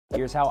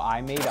Here's how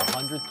I made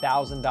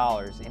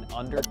 $100,000 in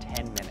under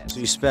 10 minutes. So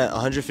you spent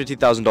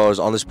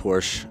 $150,000 on this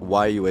Porsche.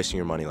 Why are you wasting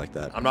your money like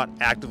that? I'm not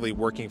actively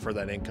working for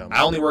that income.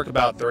 I only work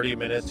about 30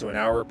 minutes to an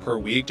hour per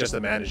week just to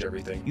manage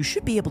everything. You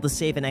should be able to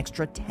save an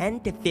extra 10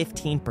 to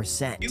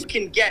 15%. You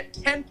can get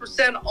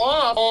 10%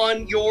 off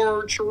on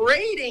your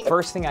trading.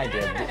 First thing I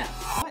did.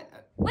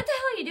 What the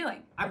hell are you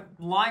doing? I'm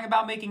lying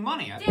about making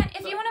money. Dan,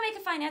 if you want to make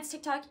a finance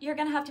TikTok, you're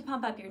gonna have to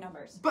pump up your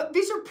numbers. But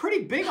these are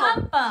pretty big.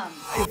 Pump them.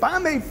 If I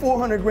made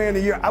 400 grand a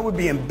year, I would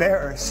be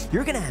embarrassed.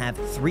 You're gonna have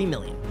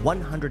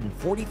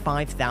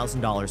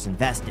 $3,145,000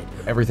 invested.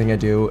 Everything I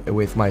do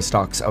with my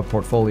stocks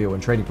portfolio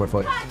and trading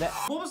portfolio.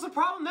 What was the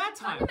problem that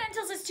time?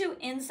 Fundamentals is too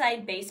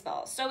inside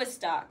baseball. So is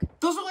stock.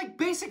 Those are like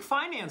basic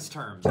finance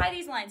terms. Try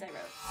these lines I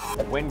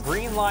wrote. When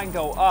green line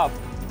go up,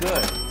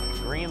 good.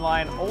 Green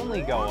line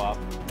only go up.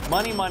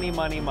 Money, money,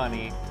 money,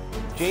 money.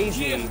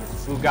 Jay-Z,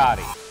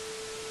 Bugatti.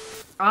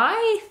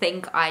 I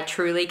think I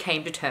truly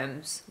came to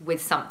terms with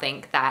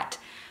something that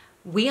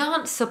we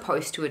aren't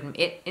supposed to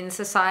admit in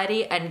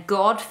society, and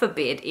God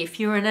forbid, if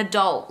you're an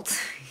adult,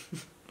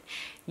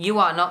 you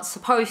are not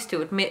supposed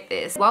to admit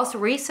this. Whilst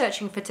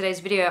researching for today's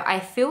video, I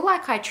feel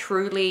like I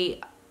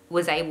truly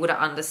was able to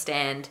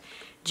understand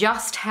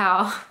just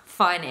how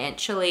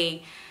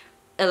financially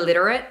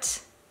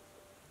illiterate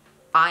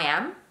I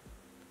am.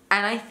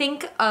 And I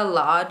think a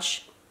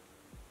large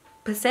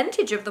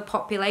percentage of the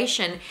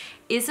population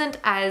isn't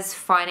as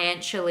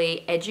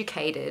financially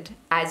educated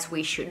as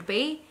we should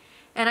be.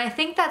 And I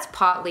think that's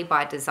partly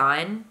by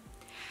design.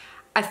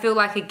 I feel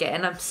like,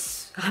 again, I'm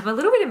a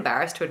little bit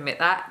embarrassed to admit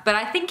that, but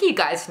I think you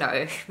guys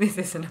know this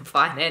isn't a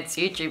finance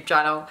YouTube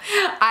channel.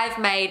 I've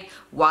made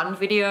one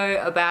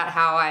video about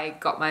how I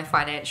got my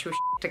financial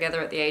together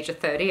at the age of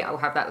 30. I'll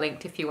have that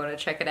linked if you want to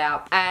check it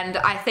out. And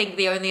I think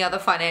the only other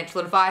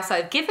financial advice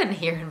I've given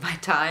here in my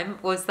time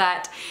was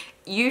that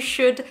you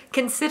should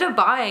consider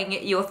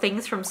buying your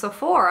things from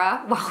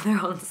Sephora while they're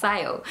on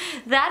sale.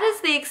 That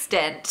is the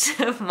extent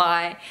of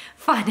my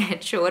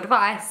financial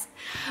advice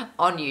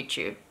on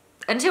YouTube.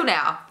 Until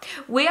now,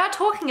 we are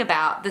talking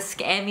about the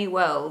scammy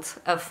world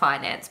of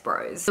finance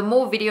bros. The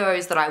more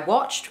videos that I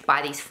watched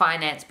by these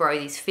finance bros,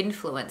 these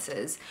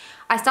finfluencers,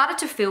 I started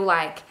to feel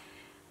like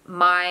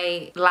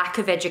my lack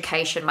of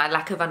education, my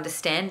lack of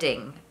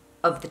understanding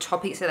of the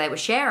topics that they were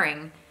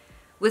sharing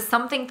was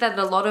something that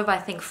a lot of, I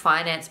think,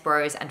 finance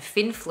bros and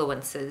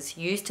finfluencers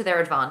use to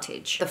their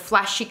advantage. The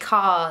flashy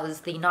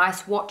cars, the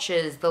nice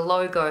watches, the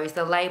logos,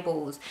 the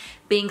labels,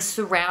 being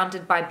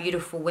surrounded by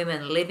beautiful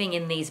women, living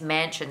in these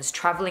mansions,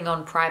 traveling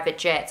on private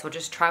jets, or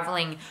just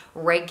traveling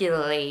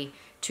regularly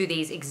to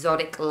these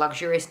exotic,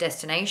 luxurious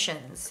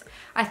destinations.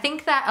 I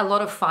think that a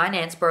lot of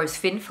finance bros,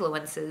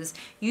 finfluencers,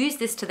 use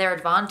this to their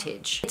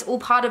advantage. It's all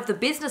part of the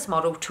business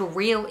model to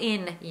reel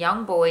in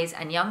young boys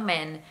and young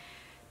men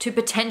to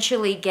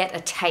potentially get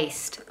a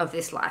taste of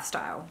this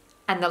lifestyle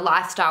and the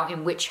lifestyle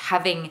in which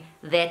having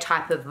their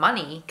type of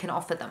money can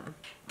offer them.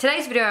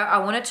 Today's video, I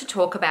wanted to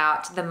talk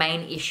about the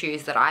main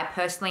issues that I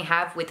personally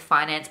have with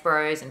finance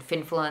bros and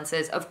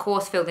finfluencers. Of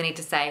course, feel the need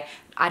to say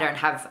I don't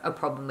have a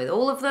problem with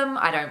all of them.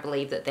 I don't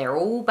believe that they're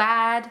all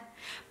bad.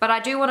 But I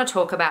do want to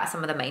talk about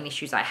some of the main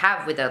issues I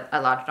have with a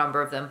large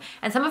number of them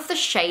and some of the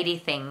shady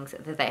things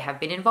that they have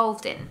been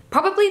involved in.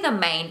 Probably the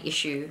main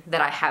issue that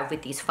I have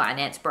with these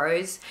finance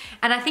bros,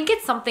 and I think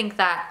it's something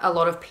that a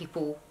lot of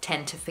people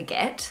tend to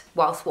forget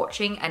whilst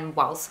watching and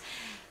whilst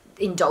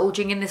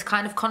indulging in this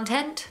kind of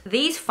content.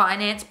 These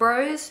finance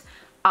bros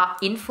are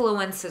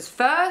influencers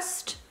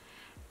first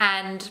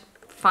and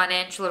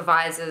financial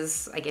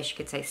advisors, I guess you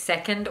could say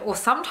second, or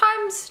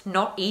sometimes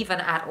not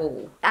even at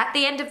all. At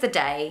the end of the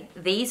day,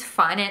 these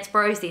finance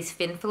bros, these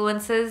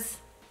finfluencers,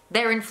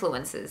 they're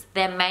influencers.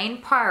 Their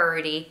main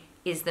priority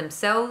is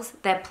themselves,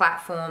 their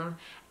platform,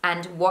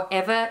 and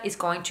whatever is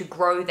going to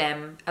grow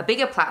them a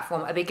bigger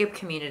platform, a bigger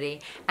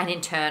community, and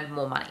in turn,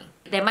 more money.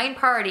 Their main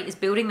priority is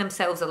building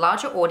themselves a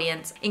larger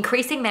audience.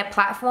 Increasing their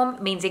platform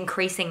means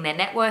increasing their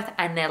net worth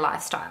and their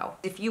lifestyle.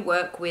 If you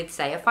work with,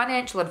 say, a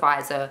financial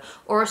advisor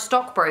or a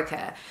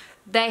stockbroker,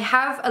 they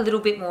have a little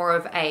bit more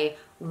of a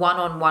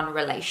one-on-one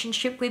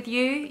relationship with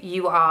you.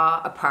 You are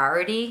a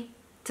priority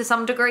to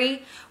some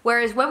degree.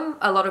 Whereas when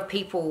a lot of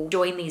people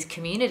join these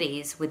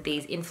communities with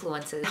these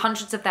influencers,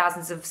 hundreds of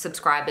thousands of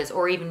subscribers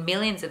or even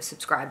millions of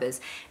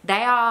subscribers,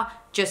 they are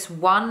just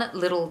one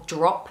little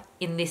drop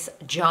in this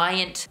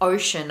giant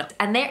ocean,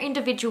 and their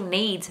individual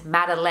needs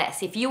matter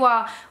less. If you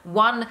are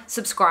one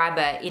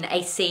subscriber in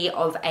a sea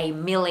of a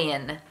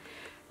million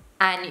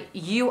and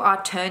you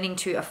are turning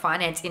to a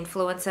finance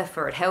influencer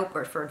for help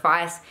or for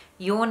advice,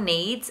 your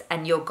needs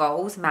and your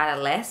goals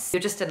matter less.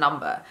 You're just a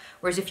number.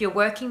 Whereas if you're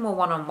working more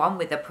one-on-one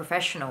with a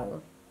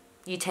professional,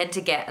 you tend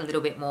to get a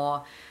little bit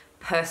more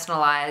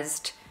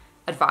personalized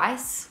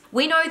advice.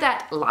 We know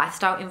that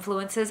lifestyle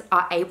influencers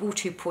are able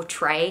to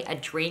portray a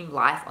dream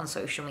life on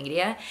social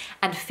media,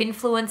 and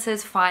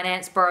finfluencers,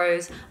 finance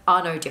bros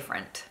are no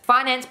different.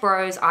 Finance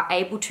bros are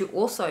able to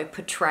also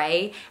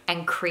portray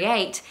and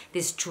create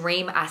this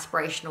dream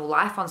aspirational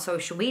life on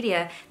social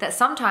media that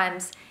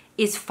sometimes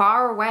is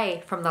far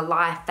away from the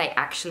life they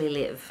actually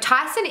live.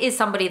 Tyson is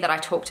somebody that I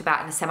talked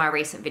about in a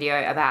semi-recent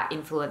video about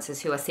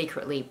influencers who are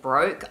secretly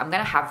broke. I'm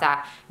gonna have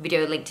that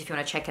video linked if you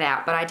wanna check it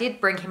out, but I did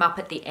bring him up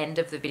at the end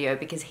of the video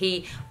because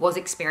he was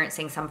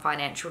experiencing some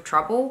financial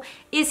trouble.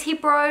 Is he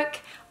broke?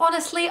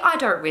 Honestly, I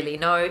don't really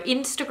know.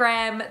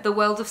 Instagram, the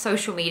world of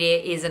social media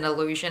is an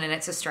illusion and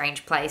it's a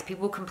strange place.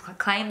 People can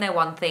claim they're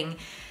one thing,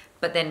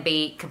 but then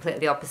be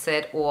completely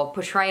opposite, or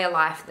portray a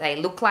life they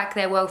look like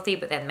they're wealthy,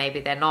 but then maybe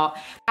they're not.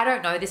 I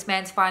don't know this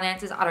man's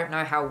finances. I don't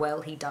know how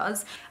well he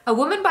does. A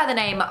woman by the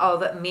name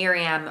of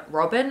Miriam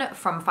Robin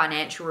from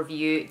Financial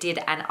Review did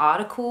an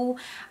article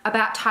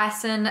about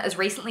Tyson as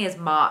recently as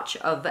March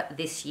of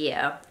this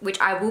year, which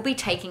I will be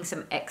taking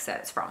some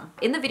excerpts from.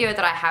 In the video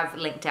that I have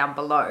linked down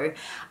below,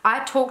 I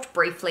talked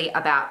briefly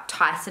about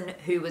Tyson,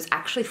 who was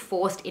actually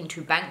forced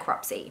into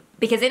bankruptcy.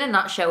 Because in a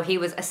nutshell, he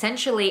was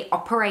essentially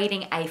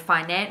operating a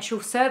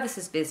financial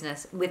services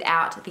business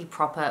without the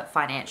proper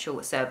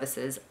financial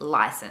services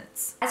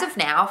license. As of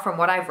now, from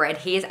what I've read,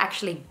 he is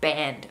actually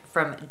banned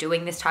from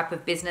doing this type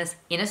of business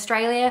in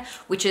Australia,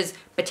 which is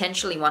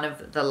potentially one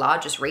of the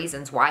largest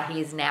reasons why he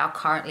is now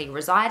currently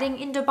residing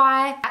in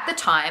Dubai. At the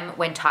time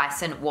when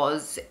Tyson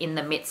was in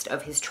the midst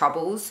of his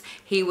troubles,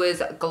 he was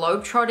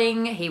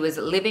globetrotting, he was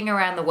living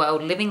around the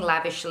world, living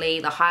lavishly,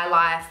 the high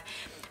life.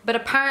 But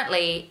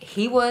apparently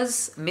he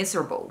was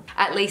miserable.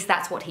 At least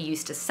that's what he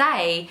used to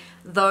say,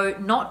 though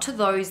not to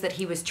those that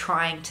he was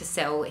trying to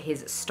sell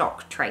his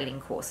stock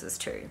trading courses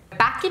to.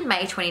 Back in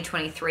May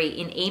 2023,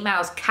 in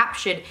emails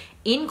captured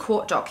in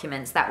court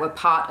documents that were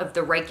part of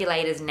the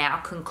regulator's now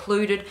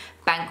concluded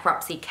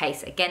bankruptcy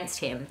case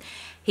against him,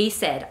 he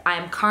said, "I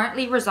am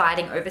currently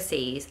residing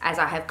overseas as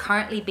I have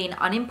currently been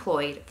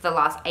unemployed for the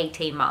last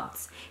 18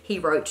 months. He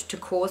wrote to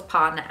cause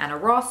partner Anna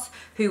Ross,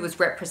 who was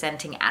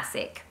representing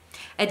ASIC.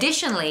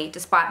 Additionally,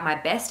 despite my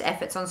best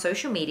efforts on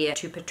social media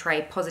to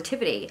portray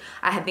positivity,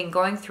 I have been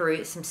going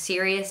through some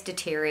serious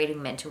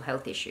deteriorating mental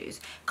health issues,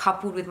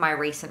 coupled with my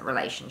recent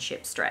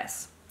relationship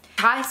stress."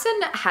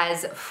 Tyson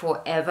has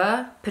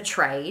forever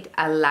portrayed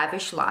a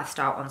lavish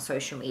lifestyle on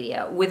social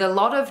media, with a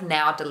lot of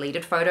now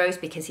deleted photos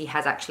because he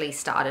has actually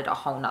started a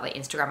whole nother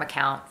Instagram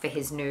account for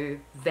his new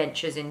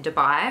ventures in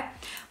Dubai.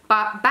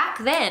 But back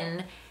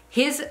then,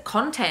 his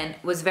content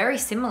was very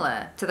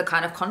similar to the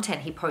kind of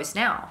content he posts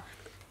now.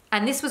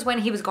 And this was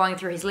when he was going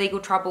through his legal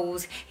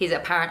troubles, his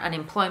apparent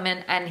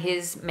unemployment, and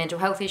his mental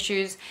health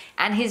issues,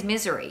 and his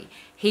misery.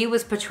 He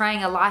was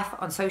portraying a life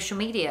on social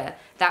media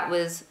that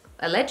was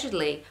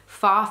allegedly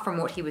far from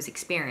what he was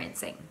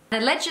experiencing.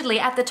 And allegedly,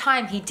 at the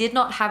time, he did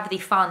not have the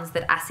funds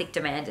that ASIC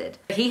demanded.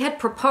 He had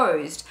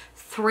proposed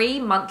 3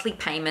 monthly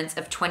payments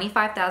of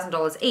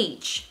 $25,000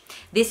 each,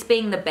 this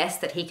being the best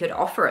that he could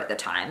offer at the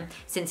time,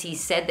 since he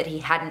said that he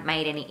hadn't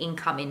made any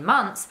income in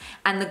months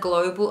and the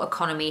global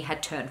economy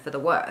had turned for the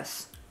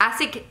worse.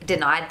 ASIC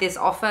denied this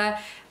offer,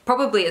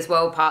 probably as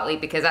well partly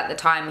because at the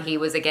time he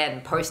was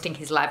again posting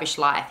his lavish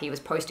life. He was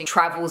posting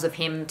travels of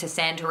him to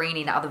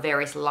Santorini and other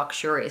various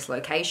luxurious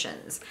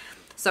locations.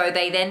 So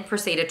they then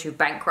proceeded to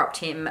bankrupt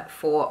him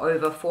for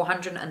over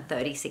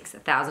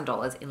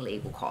 $436,000 in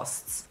legal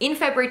costs. In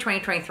February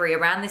 2023,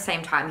 around the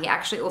same time, he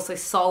actually also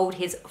sold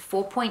his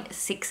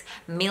 $4.6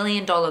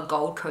 million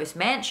Gold Coast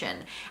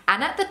mansion.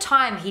 And at the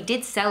time, he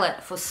did sell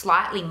it for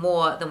slightly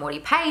more than what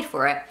he paid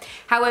for it.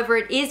 However,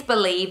 it is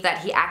believed that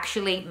he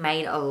actually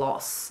made a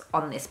loss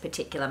on this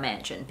particular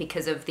mansion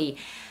because of the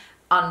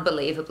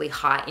unbelievably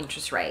high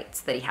interest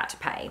rates that he had to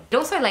pay. It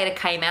also later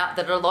came out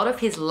that a lot of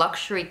his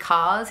luxury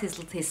cars,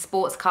 his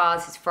sports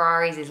cars, his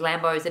Ferraris, his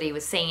Lambos that he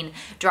was seen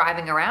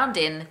driving around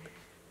in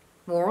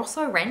were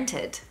also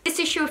rented. This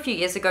issue a few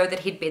years ago that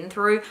he'd been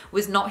through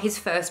was not his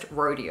first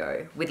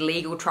rodeo with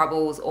legal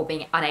troubles or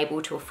being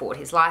unable to afford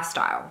his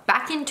lifestyle.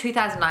 Back in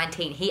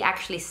 2019, he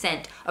actually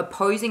sent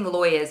opposing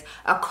lawyers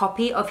a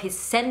copy of his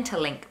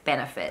Centrelink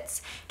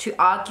benefits to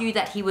argue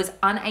that he was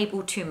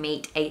unable to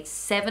meet a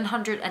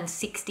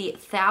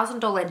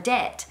 $760,000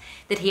 debt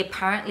that he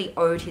apparently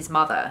owed his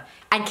mother.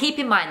 And keep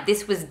in mind,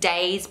 this was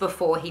days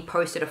before he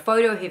posted a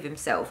photo of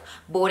himself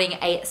boarding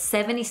a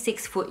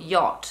 76-foot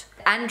yacht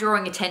and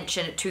drawing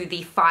attention to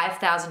the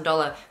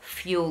 $5,000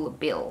 fuel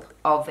bill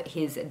of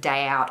his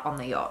day out on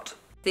the yacht.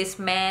 This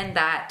man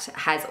that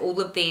has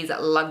all of these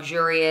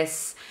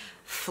luxurious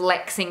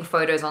flexing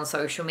photos on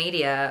social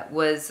media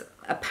was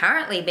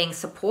apparently being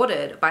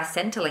supported by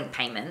Centrelink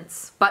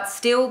payments, but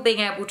still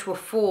being able to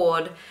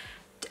afford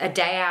a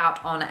day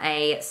out on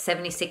a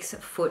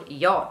 76-foot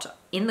yacht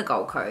in the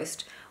Gold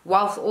Coast,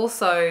 whilst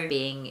also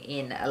being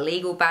in a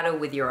legal battle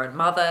with your own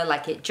mother.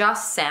 Like, it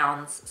just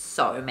sounds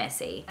so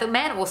messy. The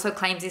man also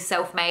claims he's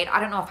self-made. I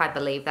don't know if I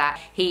believe that.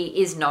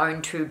 He is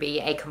known to be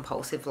a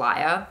compulsive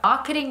liar.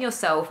 Marketing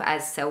yourself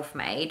as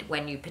self-made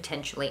when you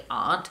potentially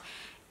aren't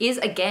is,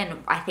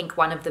 again, I think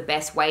one of the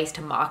best ways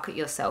to market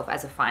yourself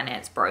as a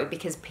finance bro,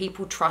 because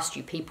people trust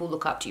you, people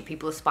look up to you,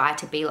 people aspire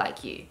to be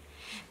like you.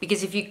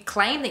 Because if you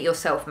claim that you're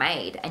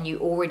self-made and you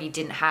already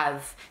didn't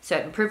have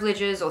certain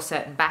privileges or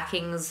certain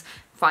backings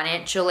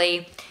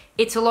financially,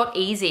 it's a lot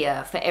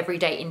easier for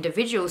everyday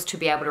individuals to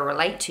be able to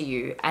relate to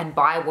you and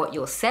buy what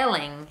you're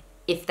selling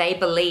if they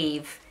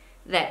believe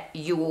that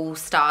you all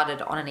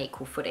started on an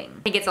equal footing.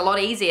 I think it's a lot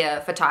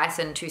easier for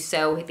Tyson to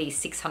sell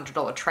these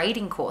 $600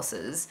 trading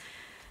courses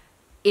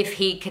if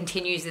he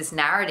continues this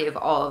narrative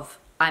of,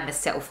 I'm a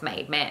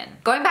self-made man.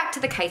 Going back to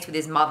the case with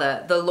his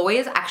mother, the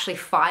lawyers actually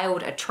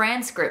filed a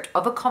transcript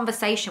of a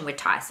conversation with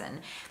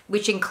Tyson,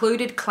 which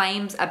included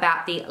claims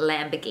about the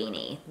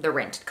Lamborghini, the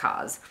rented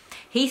cars.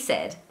 He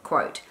said,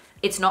 quote,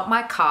 "It's not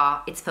my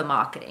car, it's for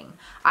marketing.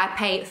 I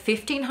pay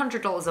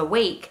 $1,500 a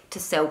week to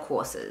sell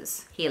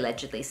courses," he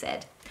allegedly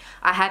said.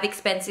 "I have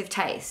expensive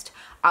taste.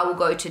 I will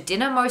go to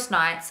dinner most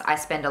nights. I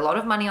spend a lot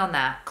of money on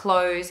that.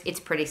 Clothes, it's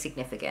pretty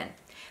significant.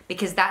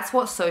 Because that's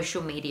what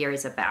social media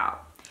is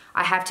about.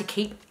 I have to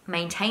keep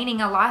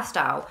maintaining a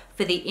lifestyle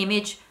for the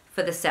image,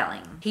 for the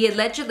selling." He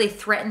allegedly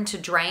threatened to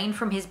drain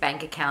from his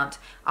bank account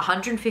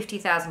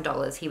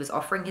 $150,000 he was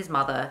offering his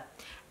mother,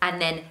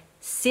 and then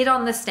sit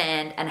on the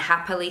stand and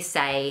happily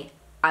say,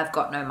 "I've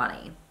got no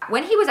money."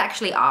 When he was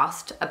actually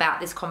asked about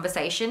this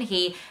conversation,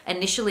 he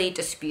initially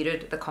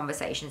disputed the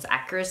conversation's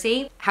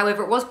accuracy.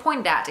 However, it was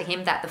pointed out to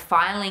him that the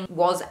filing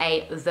was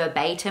a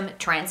verbatim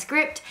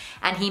transcript,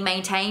 and he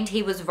maintained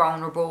he was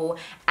vulnerable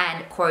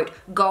and, quote,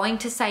 "going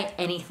to say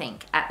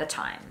anything at the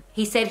time."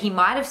 He said he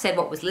might have said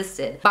what was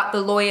listed, but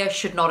the lawyer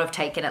should not have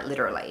taken it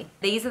literally.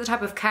 These are the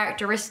type of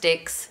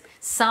characteristics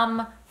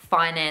some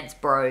finance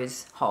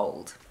bros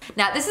hold.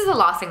 Now, this is the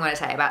last thing I want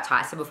to say about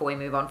Tyson before we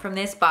move on from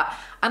this, but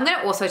I'm going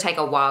to also take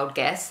a wild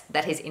guess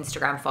that his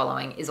Instagram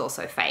following is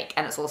also fake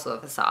and it's also a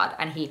facade,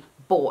 and he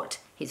bought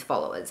his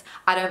followers.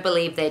 I don't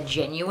believe they're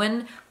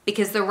genuine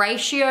because the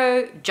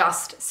ratio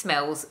just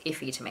smells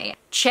iffy to me.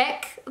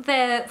 Check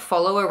their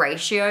follower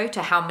ratio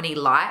to how many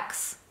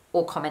likes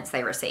or comments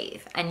they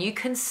receive, and you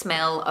can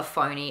smell a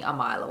phony a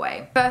mile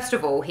away. First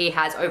of all, he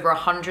has over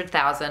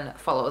 100,000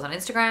 followers on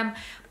Instagram,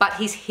 but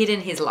he's hidden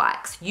his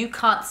likes. You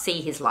can't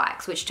see his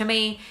likes, which to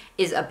me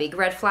is a big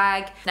red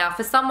flag. Now,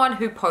 for someone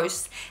who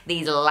posts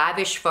these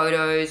lavish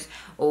photos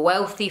or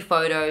wealthy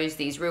photos,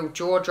 these real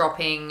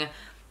jaw-dropping,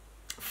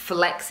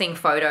 flexing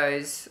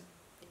photos,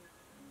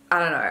 I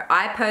don't know.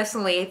 I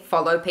personally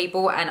follow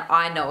people, and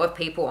I know of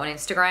people on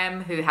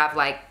Instagram who have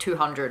like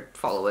 200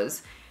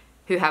 followers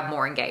who have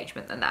more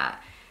engagement than that.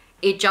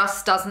 It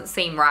just doesn't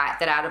seem right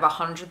that out of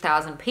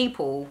 100,000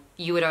 people,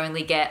 you would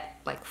only get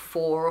like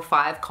 4 or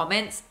 5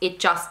 comments. It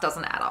just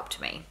doesn't add up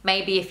to me.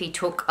 Maybe if he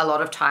took a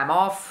lot of time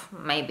off,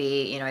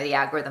 maybe, you know, the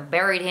algorithm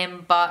buried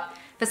him, but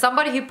for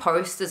somebody who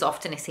posts as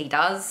often as he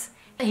does,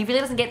 he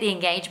really doesn't get the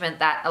engagement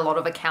that a lot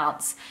of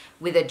accounts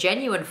with a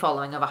genuine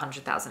following of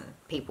 100,000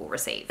 people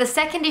receive. The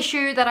second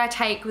issue that I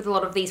take with a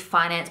lot of these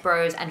finance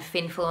bros and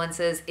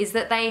finfluencers is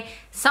that they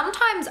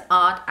sometimes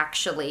aren't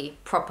actually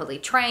properly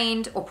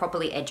trained or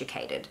properly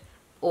educated,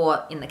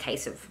 or in the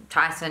case of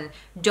Tyson,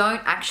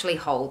 don't actually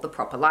hold the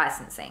proper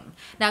licensing.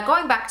 Now,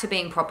 going back to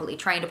being properly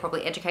trained or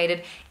properly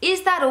educated,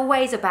 is that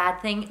always a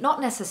bad thing?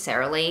 Not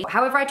necessarily.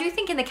 However, I do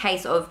think in the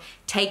case of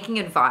taking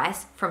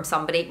advice from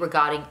somebody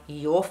regarding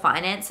your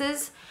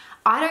finances,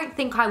 I don't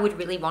think I would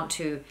really want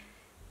to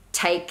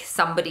take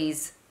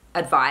somebody's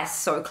advice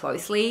so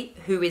closely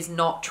who is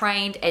not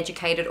trained,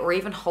 educated, or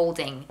even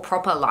holding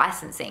proper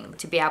licensing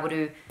to be able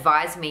to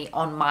advise me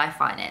on my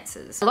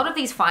finances. A lot of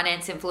these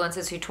finance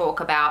influencers who talk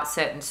about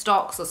certain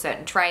stocks or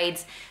certain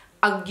trades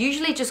are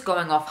usually just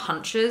going off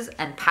hunches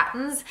and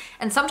patterns,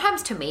 and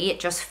sometimes to me it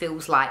just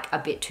feels like a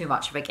bit too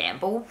much of a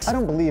gamble. I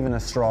don't believe in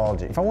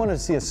astrology. If I wanted to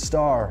see a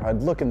star,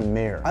 I'd look in the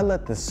mirror. I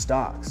let the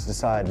stocks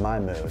decide my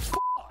mood.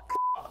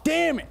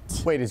 Damn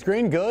it! Wait, is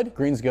green good?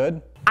 Green's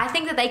good? I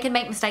think that they can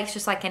make mistakes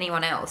just like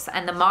anyone else,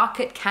 and the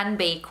market can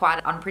be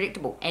quite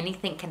unpredictable.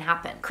 Anything can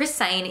happen.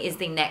 Sain is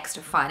the next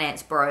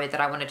finance bro that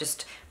I want to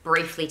just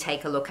briefly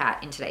take a look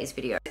at in today's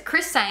video.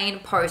 Sain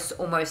posts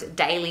almost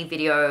daily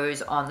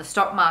videos on the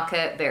stock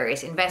market,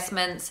 various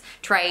investments,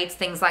 trades,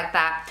 things like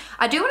that.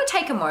 I do want to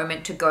take a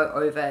moment to go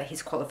over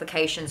his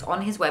qualifications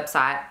on his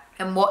website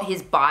and what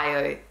his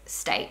bio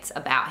states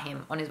about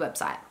him on his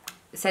website.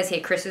 It says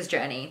here, Chris's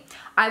journey.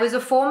 I was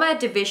a former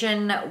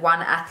Division I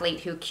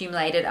athlete who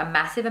accumulated a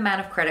massive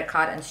amount of credit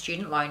card and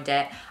student loan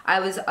debt. I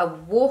was a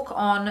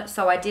walk-on,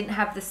 so I didn't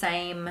have the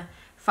same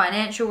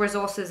financial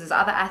resources as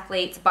other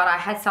athletes, but I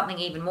had something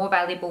even more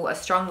valuable, a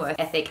strong work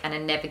ethic and a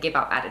never give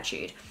up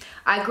attitude.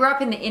 I grew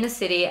up in the inner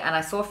city and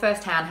I saw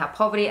firsthand how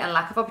poverty and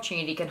lack of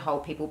opportunity can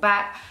hold people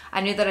back. I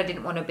knew that I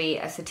didn't want to be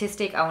a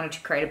statistic. I wanted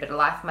to create a better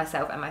life for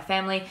myself and my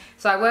family.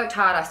 So I worked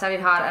hard, I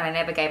studied hard, and I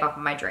never gave up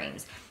on my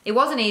dreams. It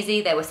wasn't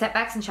easy. There were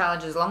setbacks and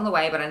challenges along the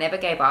way, but I never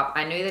gave up.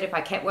 I knew that if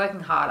I kept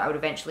working hard, I would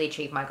eventually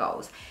achieve my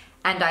goals.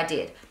 And I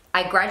did.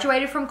 I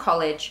graduated from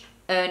college,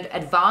 earned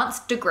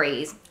advanced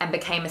degrees, and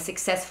became a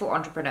successful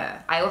entrepreneur.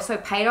 I also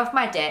paid off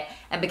my debt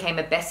and became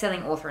a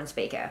best-selling author and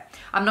speaker.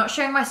 I'm not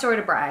sharing my story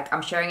to brag,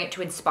 I'm sharing it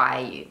to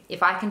inspire you.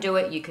 If I can do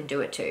it, you can do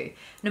it too.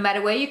 No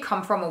matter where you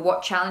come from or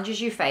what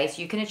challenges you face,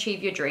 you can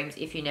achieve your dreams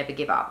if you never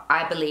give up.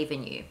 I believe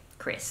in you,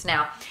 Chris.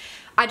 Now,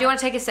 I do want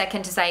to take a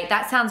second to say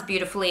that sounds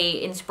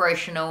beautifully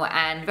inspirational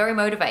and very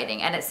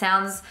motivating, and it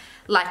sounds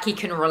like he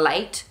can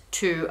relate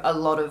to a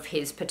lot of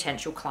his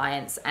potential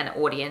clients and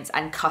audience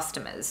and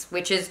customers,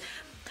 which is,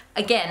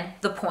 again,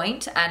 the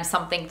point, and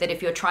something that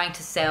if you're trying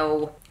to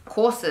sell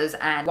courses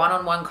and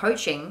one-on-one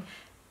coaching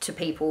to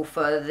people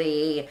for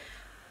the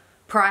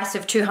price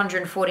of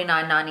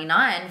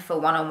 $249.99 for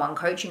one-on-one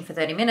coaching for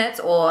 30 minutes,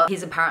 or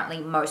his apparently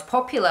most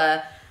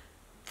popular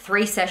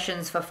 3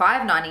 sessions for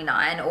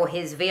 $5.99, or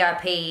his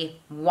VIP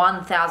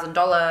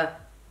 $1,000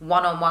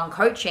 one-on-one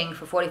coaching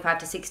for 45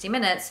 to 60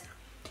 minutes,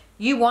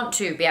 you want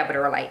to be able to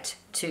relate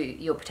to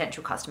your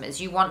potential customers.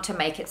 You want to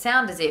make it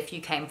sound as if you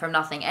came from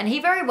nothing. And he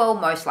very well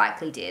most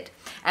likely did.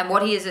 And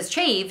what he has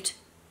achieved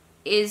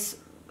is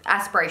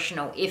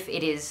aspirational, if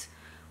it is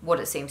what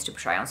it seems to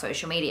portray on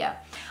social media.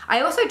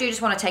 I also do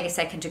just want to take a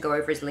second to go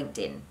over his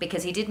LinkedIn,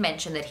 because he did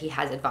mention that he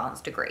has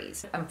advanced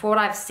degrees. And for what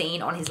I've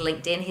seen on his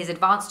LinkedIn, his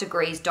advanced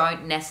degrees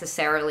don't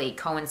necessarily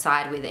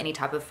coincide with any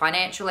type of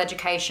financial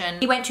education.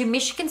 He went to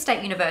Michigan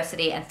State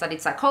University and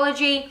studied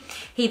psychology.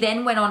 He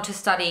then went on to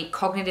study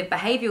cognitive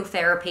behavioral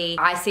therapy.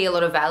 I see a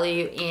lot of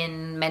value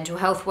in mental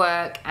health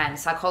work and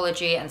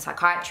psychology and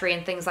psychiatry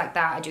and things like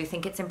that. I do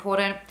think it's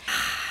important.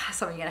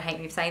 Some of you are gonna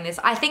hate me for saying this.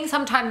 I think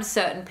sometimes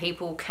certain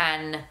people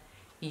can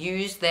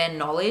use their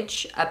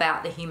knowledge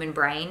about the human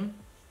brain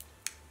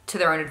to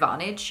their own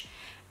advantage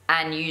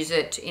and use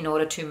it in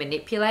order to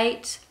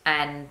manipulate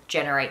and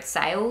generate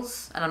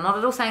sales. And I'm not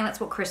at all saying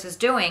that's what Chris is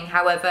doing.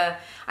 However,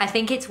 I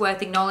think it's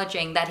worth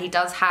acknowledging that he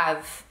does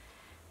have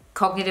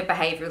cognitive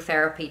behavioral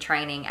therapy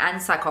training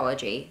and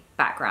psychology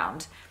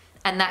background,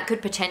 and that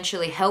could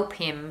potentially help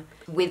him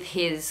with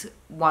his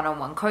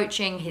one-on-one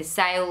coaching, his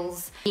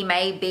sales. He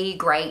may be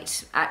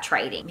great at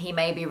trading. He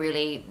may be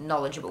really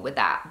knowledgeable with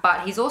that,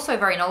 but he's also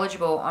very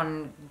knowledgeable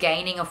on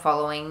gaining a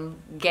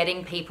following,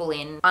 getting people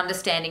in,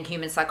 understanding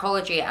human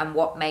psychology and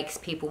what makes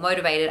people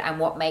motivated and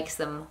what makes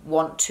them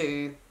want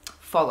to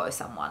follow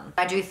someone.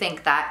 I do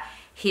think that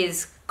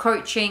his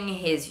coaching,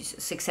 his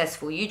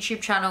successful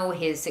YouTube channel,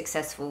 his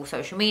successful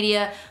social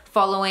media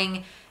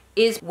following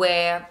is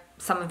where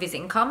some of his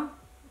income,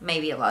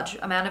 maybe a large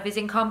amount of his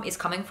income, is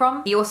coming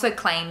from. He also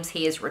claims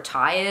he is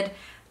retired.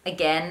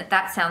 Again,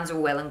 that sounds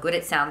well and good.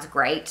 It sounds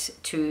great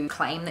to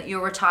claim that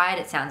you're retired.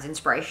 It sounds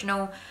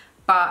inspirational,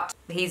 but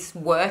he's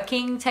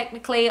working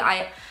technically.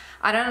 I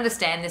don't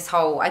understand this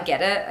whole, I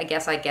get it, I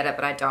guess I get it,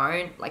 but I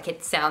don't. Like,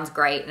 it sounds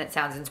great and it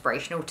sounds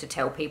inspirational to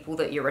tell people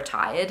that you're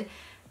retired,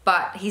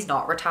 but he's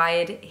not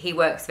retired. He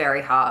works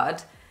very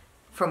hard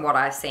from what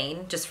I've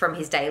seen, just from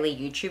his daily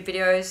YouTube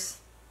videos.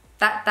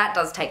 That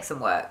does take some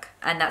work,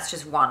 and that's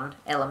just one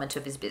element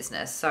of his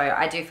business. So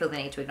I do feel the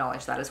need to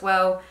acknowledge that as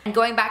well. And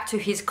going back to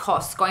his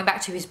costs, going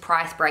back to his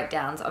price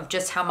breakdowns of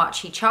just how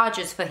much he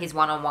charges for his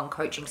one-on-one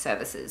coaching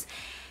services,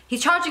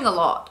 he's charging a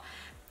lot.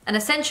 And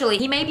essentially,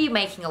 he may be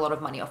making a lot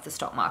of money off the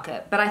stock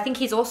market, but I think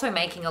he's also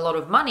making a lot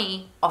of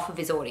money off of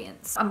his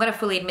audience. I'm gonna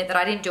fully admit that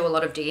I didn't do a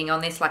lot of digging on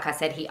this. Like I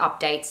said, he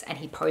updates and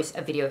he posts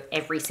a video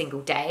every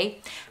single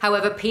day.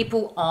 However,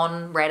 people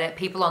on Reddit,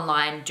 people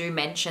online do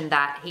mention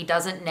that he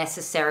doesn't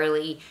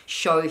necessarily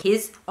show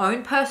his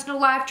own personal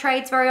live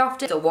trades very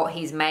often, or what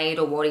he's made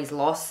or what he's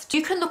lost.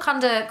 You can look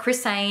under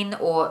Chris Sain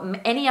or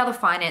any other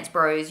finance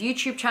bros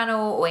YouTube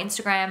channel or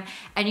Instagram,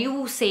 and you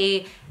will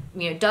see,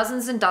 you know,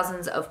 dozens and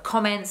dozens of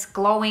comments,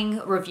 glowing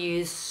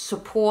reviews,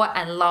 support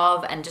and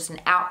love, and just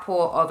an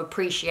outpour of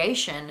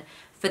appreciation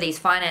for these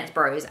finance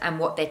bros and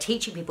what they're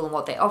teaching people and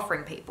what they're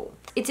offering people.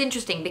 It's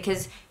interesting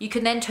because you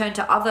can then turn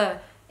to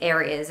other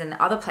areas and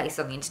other places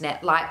on the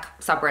internet like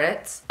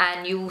subreddits,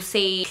 and you will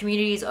see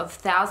communities of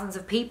thousands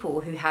of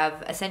people who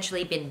have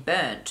essentially been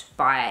burnt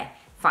by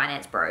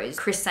finance bros.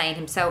 Chris Sain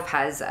himself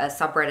has a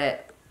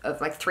subreddit of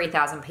like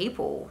 3,000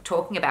 people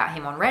talking about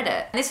him on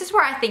Reddit. And this is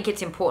where I think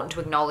it's important to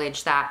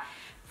acknowledge that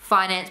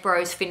finance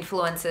bros,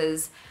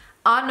 finfluencers,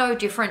 are no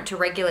different to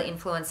regular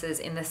influencers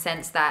in the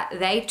sense that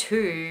they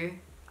too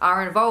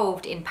are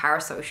involved in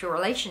parasocial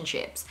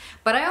relationships.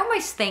 But I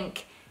almost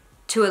think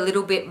to a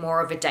little bit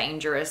more of a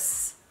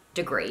dangerous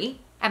degree.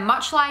 And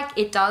much like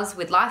it does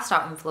with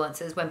lifestyle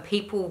influencers, when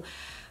people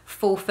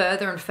fall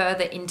further and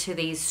further into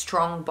these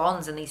strong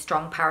bonds and these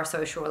strong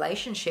parasocial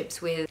relationships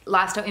with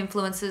lifestyle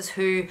influencers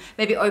who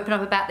maybe open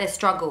up about their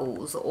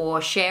struggles or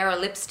share a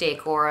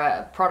lipstick or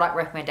a product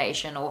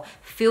recommendation or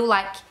feel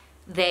like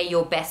they're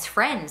your best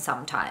friend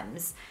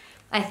sometimes.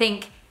 I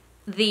think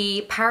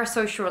the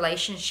parasocial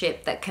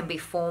relationship that can be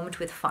formed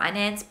with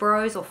finance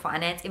bros or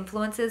finance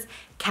influencers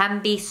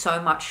can be so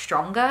much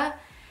stronger,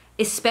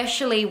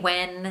 especially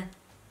when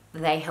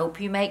they help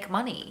you make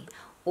money,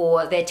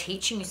 or they're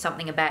teaching you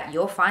something about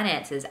your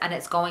finances and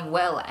it's going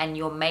well and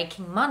you're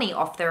making money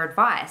off their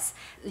advice.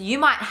 You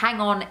might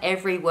hang on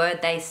every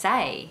word they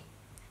say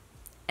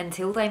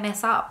until they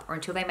mess up, or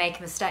until they make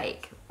a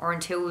mistake, or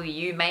until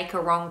you make a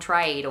wrong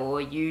trade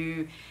or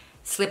you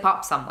slip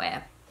up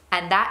somewhere.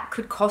 And that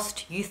could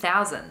cost you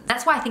thousands.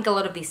 That's why I think a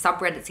lot of these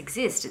subreddits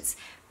exist. It's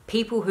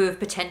people who have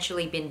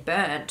potentially been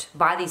burnt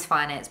by these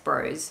finance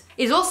bros.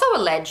 It's also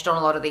alleged on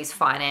a lot of these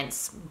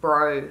finance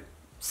bro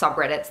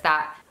subreddits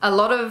that a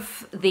lot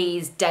of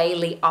these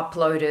daily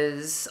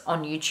uploaders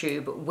on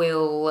YouTube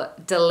will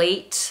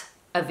delete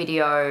a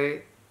video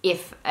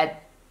if a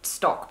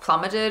stock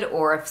plummeted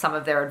or if some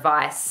of their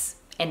advice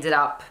ended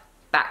up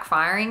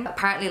backfiring.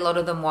 Apparently a lot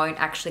of them won't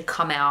actually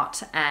come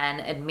out and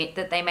admit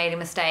that they made a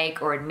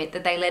mistake or admit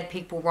that they led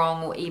people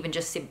wrong or even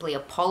just simply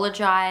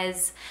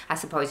apologize. I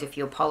suppose if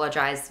you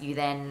apologize, you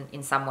then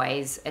in some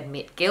ways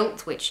admit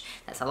guilt, which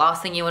that's the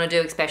last thing you want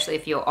to do, especially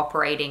if you're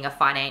operating a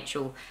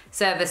financial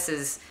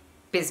services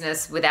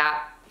business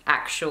without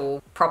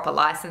actual proper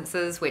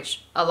licenses,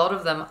 which a lot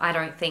of them I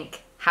don't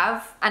think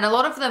have. And a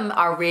lot of them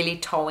are really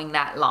towing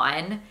that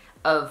line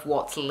of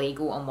what's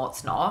legal and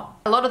what's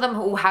not. A lot of them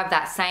will have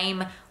that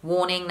same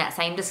warning, that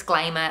same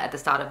disclaimer at the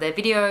start of their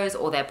videos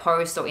or their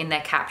posts or in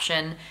their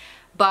caption,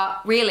 but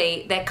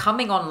really they're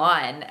coming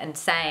online and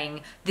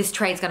saying this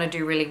trade's gonna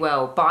do really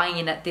well, buying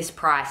in at this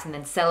price and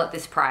then sell at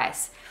this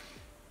price.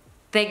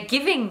 They're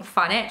giving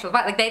financial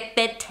advice, like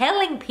they're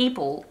telling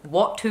people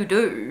what to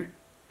do.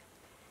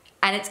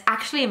 And it's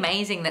actually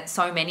amazing that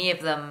so many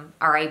of them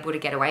are able to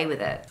get away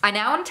with it. I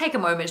now want to take a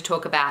moment to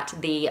talk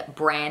about the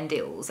brand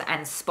deals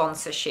and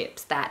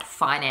sponsorships that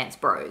finance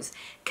bros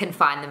can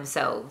find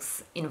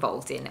themselves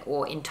involved in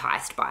or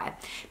enticed by.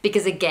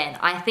 Because again,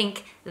 I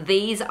think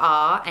these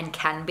are and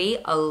can be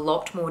a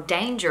lot more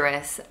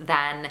dangerous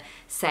than,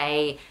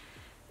 say,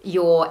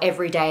 your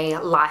everyday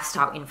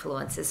lifestyle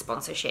influencers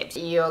sponsorships.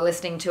 You're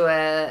listening to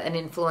an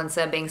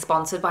influencer being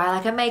sponsored by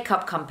like a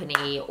makeup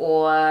company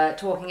or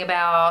talking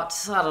about,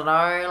 I don't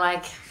know,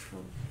 like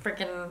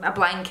freaking a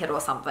blanket or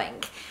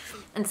something.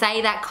 And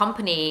say that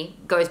company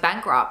goes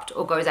bankrupt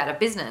or goes out of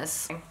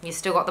business, you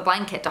still got the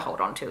blanket to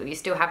hold on to, you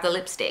still have the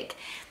lipstick.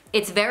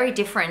 It's very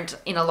different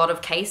in a lot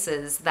of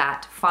cases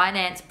that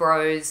finance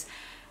bros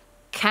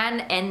can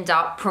end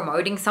up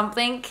promoting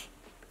something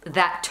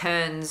that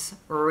turns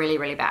really,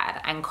 really bad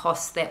and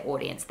costs their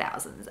audience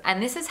thousands. And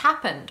this has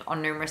happened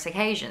on numerous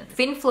occasions.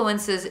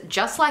 Influencers,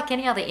 just like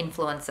any other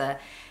influencer,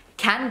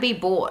 can be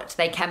bought.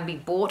 They can be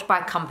bought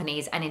by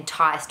companies and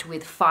enticed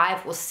with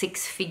 5 or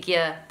 6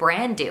 figure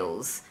brand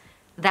deals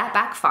that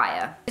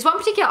backfire. This one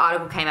particular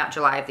article came out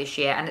July of this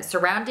year and it's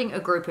surrounding a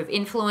group of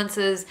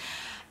influencers,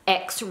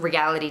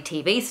 ex-reality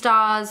TV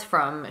stars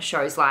from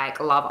shows like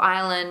Love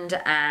Island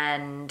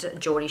and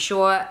Geordie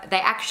Shore. They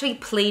actually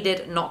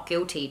pleaded not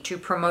guilty to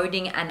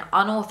promoting an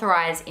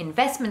unauthorized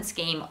investment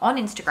scheme on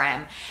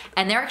Instagram,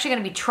 and they're actually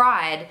going to be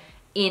tried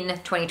in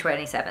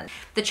 2027.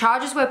 The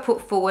charges were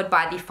put forward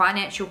by the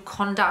Financial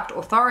Conduct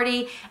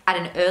Authority at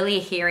an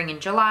earlier hearing in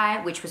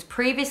July, which was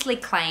previously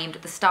claimed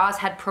the stars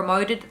had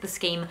promoted the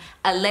scheme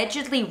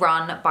allegedly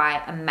run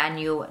by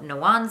Emmanuel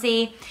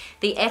Nwanzi.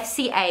 The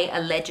FCA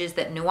alleges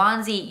that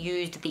Nwanzi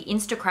used the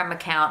Instagram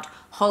account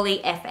Holly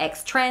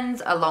FX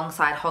Trends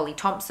alongside Holly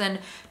Thompson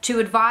to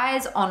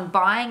advise on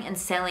buying and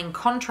selling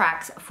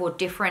contracts for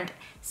different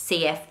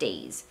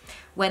CFDs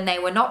when they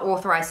were not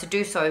authorized to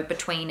do so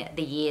between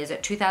the years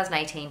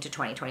 2018 to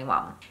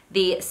 2021.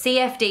 The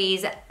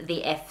CFDs,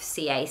 the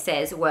FCA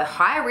says, were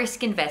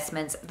high-risk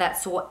investments that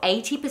saw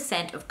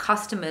 80% of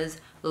customers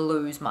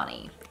lose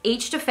money.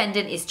 Each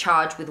defendant is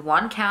charged with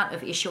 1 count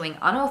of issuing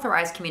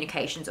unauthorized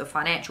communications of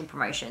financial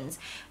promotions.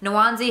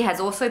 Nwanzi has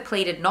also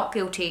pleaded not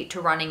guilty to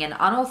running an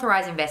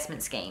unauthorized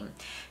investment scheme.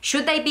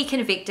 Should they be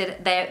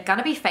convicted, they're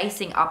gonna be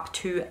facing up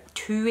to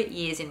 2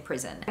 years in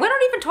prison. We're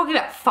not even talking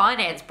about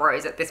finance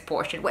bros at this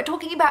portion. We're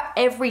talking about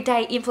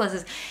everyday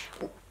influencers,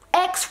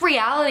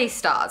 ex-reality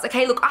stars.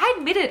 Okay, look, I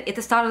admitted at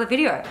the start of the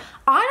video,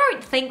 I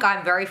don't think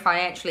I'm very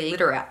financially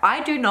literate.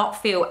 I do not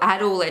feel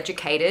at all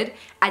educated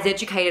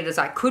as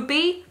I could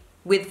be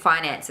with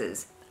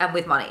finances and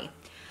with money.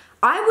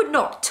 I would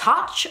not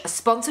touch a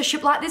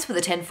sponsorship like this with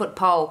a 10-foot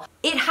pole.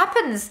 It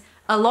happens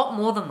a lot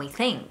more than we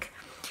think.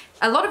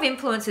 A lot of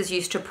influencers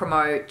used to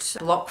promote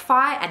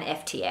Blockfi and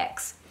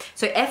FTX.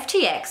 So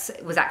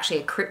FTX was actually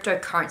a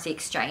cryptocurrency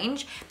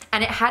exchange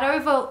and it had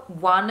over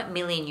 1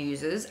 million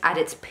users at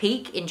its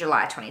peak in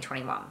July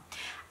 2021.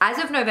 As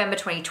of November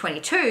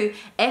 2022,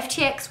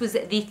 FTX was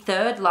the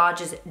 3rd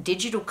largest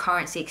digital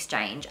currency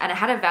exchange and it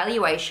had a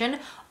valuation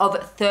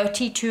of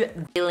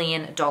 $32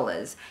 billion and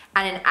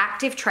an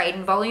active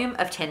trading volume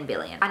of 10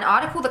 billion. An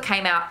article that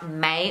came out in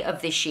May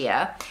of this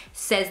year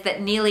says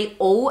that nearly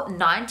all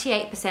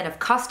 98% of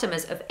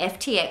customers of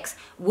FTX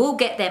will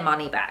get their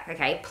money back,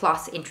 okay,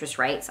 plus interest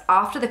rates,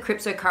 after the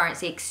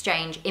cryptocurrency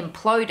exchange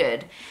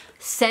imploded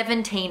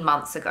 17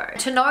 months ago.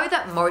 To know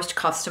that most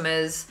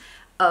customers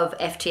of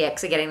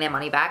FTX are getting their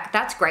money back,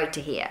 that's great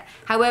to hear.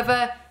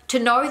 However, to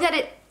know that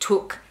it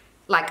took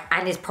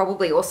and is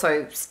probably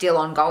also still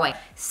ongoing,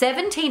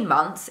 17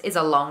 months is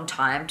a long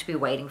time to be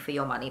waiting for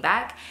your money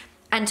back.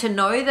 And to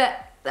know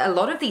that a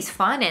lot of these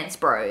finance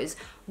bros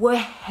were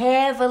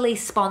heavily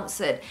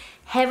sponsored,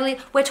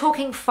 we're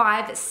talking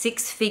 5-6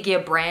 figure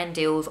brand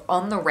deals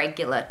on the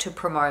regular to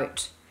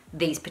promote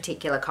these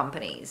particular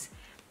companies.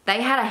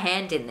 They had a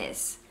hand in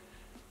this.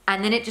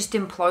 and then it just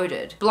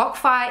imploded.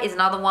 Blockfi is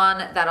another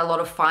one that a lot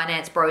of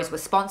finance bros were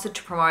sponsored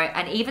to promote,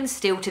 and even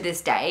still to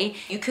this day,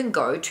 you can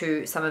go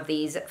to some of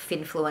these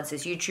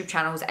finfluencers YouTube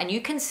channels and you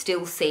can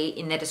still see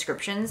in their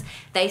descriptions,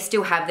 they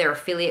still have their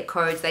affiliate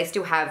codes, they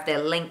still have their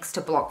links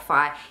to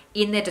Blockfi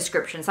in their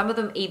description. Some of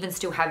them even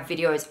still have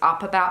videos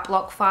up about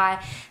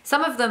Blockfi.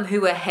 Some of them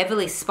who were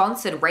heavily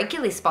sponsored,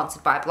 regularly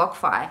sponsored by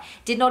Blockfi,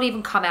 did not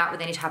even come out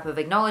with any type of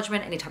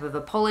acknowledgement, any type of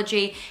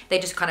apology. They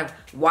just kind of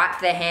wiped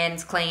their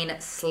hands clean,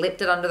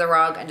 slipped it under the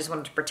rug, and just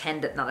wanted to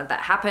pretend that none of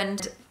that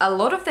happened. A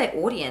lot of their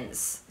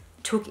audience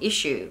took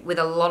issue with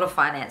a lot of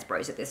finance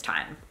bros at this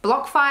time.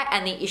 Blockfi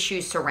and the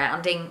issues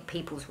surrounding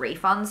people's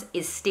refunds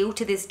is still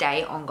to this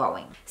day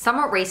ongoing.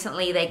 Somewhat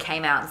recently, they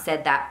came out and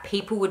said that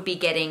people would be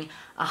getting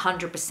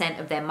 100%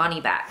 of their money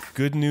back.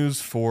 Good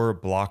news for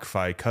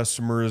Blockfi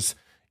customers.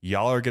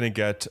 Y'all are gonna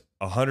get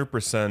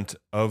 100%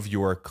 of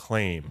your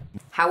claim.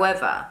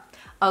 However,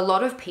 a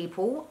lot of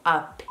people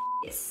are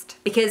pissed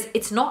because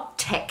it's not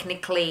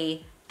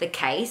technically the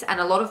case, and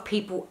a lot of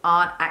people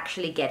aren't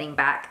actually getting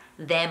back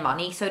their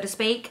money, so to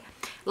speak.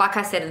 Like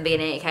I said in the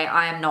beginning, okay,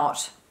 I'm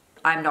not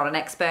an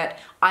expert.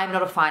 I'm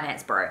not a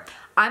finance bro.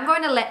 I'm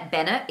going to let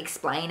Bennett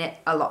explain it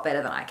a lot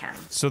better than I can.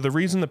 So the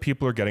reason that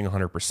people are getting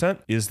 100%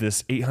 is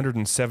this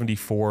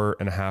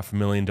 $874.5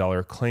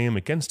 million claim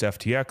against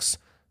FTX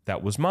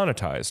that was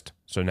monetized.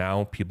 So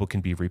now people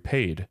can be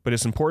repaid. But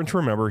it's important to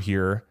remember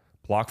here,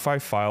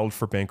 Blockfi filed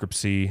for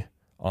bankruptcy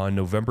on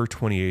November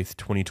 28th,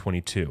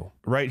 2022.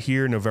 Right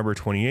here, November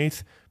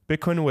 28th,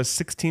 Bitcoin was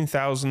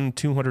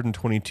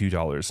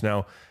 $16,222.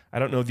 Now, I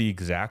don't know the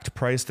exact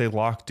price they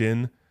locked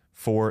in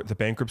for the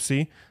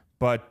bankruptcy,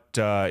 but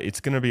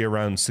it's going to be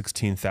around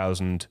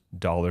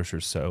 $16,000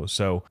 or so.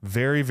 So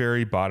very,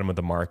 very bottom of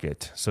the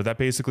market. So that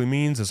basically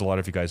means, as a lot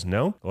of you guys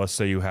know, let's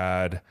say you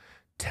had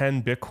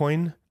 10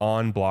 Bitcoin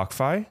on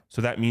Blockfi.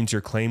 So that means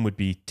your claim would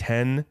be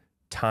 10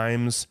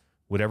 times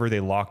whatever they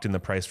locked in the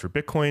price for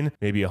Bitcoin,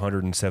 maybe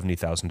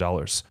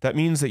 $170,000. That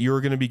means that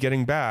you're going to be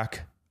getting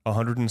back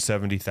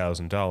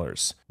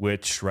 $170,000,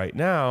 which right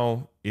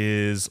now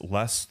is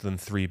less than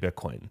 3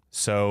 Bitcoin.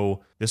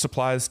 So this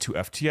applies to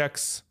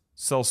FTX,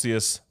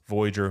 Celsius,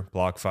 Voyager,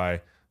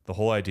 Blockfi. The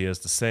whole idea is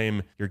the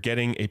same. You're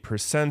getting a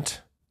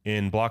percent,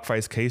 in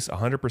Blockfi's case,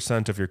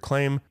 100% of your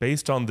claim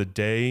based on the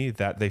day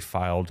that they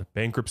filed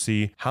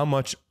bankruptcy, how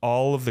much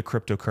all of the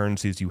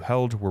cryptocurrencies you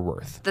held were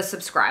worth. The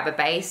subscriber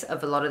base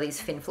of a lot of these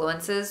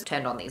finfluencers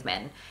turned on these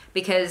men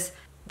because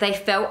they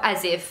felt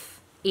as if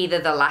either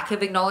the lack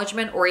of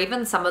acknowledgement or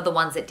even some of the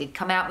ones that did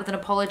come out with an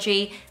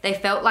apology, they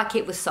felt like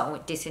it was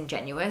so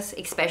disingenuous,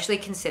 especially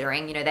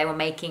considering, you know, they were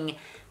making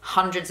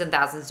hundreds and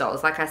thousands of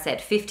dollars. Like I said,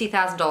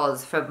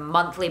 $50,000 for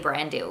monthly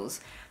brand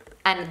deals.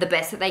 And the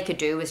best that they could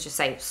do was just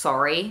say,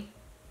 sorry,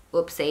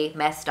 oopsie,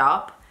 messed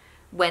up,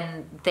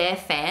 when their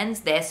fans,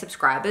 their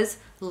subscribers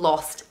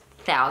lost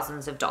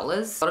thousands of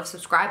dollars. A lot of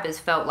subscribers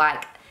felt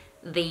like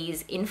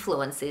these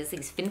influencers,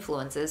 these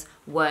finfluencers,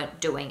 weren't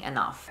doing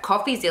enough.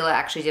 CoffeeZilla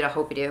actually did a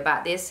whole video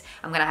about this.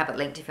 I'm gonna have it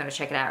linked if you want to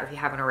check it out if you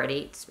haven't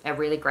already. It's a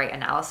really great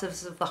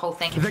analysis of the whole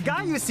thing. The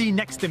guy you see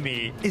next to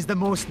me is the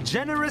most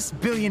generous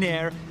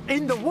billionaire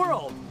in the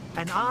world,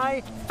 and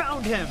I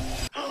found him.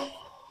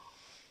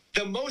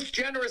 The most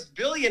generous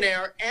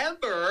billionaire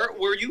ever,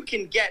 where you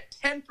can get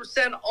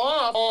 10%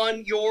 off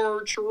on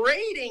your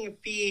trading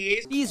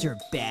fees. Fees are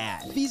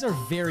bad. Fees are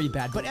very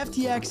bad. But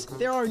FTX,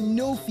 there are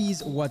no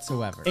fees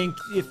whatsoever. And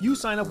if you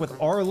sign up with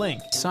our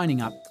link, signing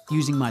up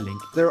using my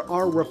link, there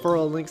are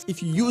referral links.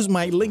 If you use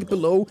my link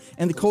below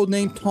and the code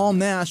name Tom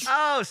Nash.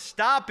 Oh,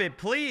 stop it,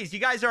 please. You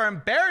guys are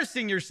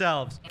embarrassing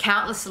yourselves.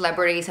 Countless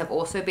celebrities have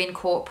also been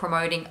caught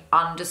promoting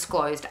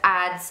undisclosed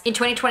ads. In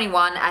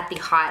 2021, at the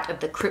height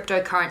of the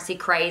cryptocurrency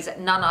craze,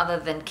 none other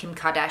than Kim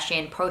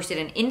Kardashian posted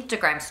an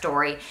Instagram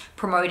story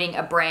promoting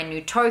a brand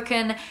new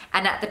token,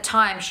 and at the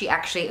time she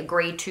actually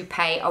agreed to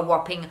pay a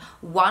whopping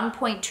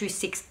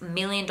 $1.26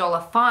 million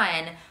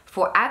fine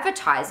for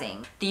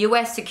advertising. The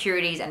US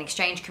Securities and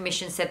Exchange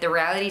Commission said the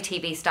reality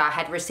TV star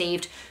had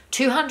received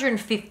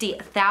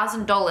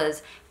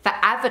 $250,000 for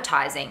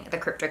advertising the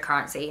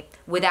cryptocurrency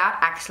without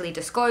actually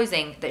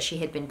disclosing that she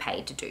had been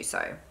paid to do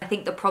so. I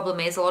think the problem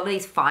is a lot of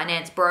these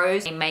finance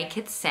bros, they make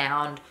it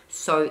sound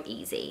so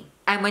easy.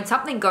 And when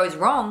something goes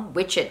wrong,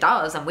 which it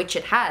does and which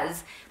it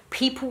has,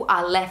 people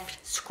are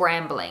left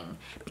scrambling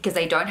because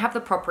they don't have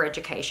the proper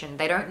education.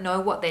 They don't know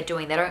what they're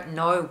doing. They don't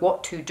know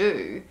what to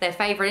do. Their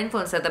favorite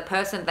influencer, the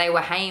person they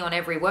were hanging on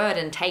every word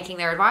and taking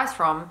their advice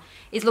from,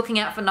 is looking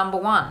out for number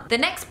one. The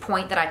next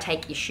point that I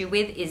take issue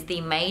with is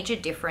the major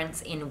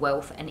difference in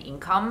wealth and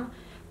income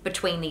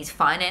between these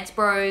finance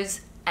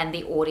bros and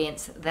the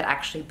audience that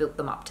actually built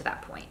them up to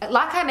that point.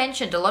 Like I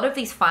mentioned, a lot of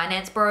these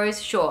finance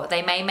bros, sure,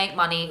 they may make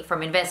money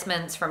from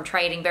investments, from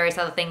trading, various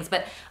other things,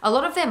 but a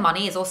lot of their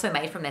money is also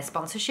made from their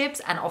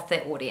sponsorships and off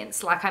their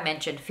audience. Like I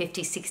mentioned,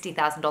 $50,000,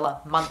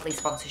 $60,000 monthly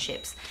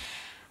sponsorships.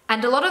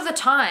 And a lot of the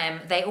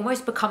time, they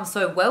almost become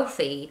so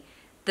wealthy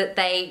that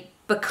they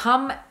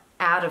become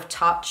out of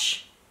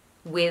touch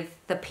with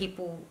the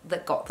people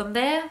that got them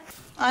there.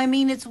 I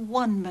mean, it's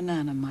one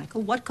banana,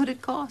 Michael. What could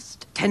it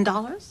cost?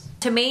 $10?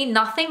 To me,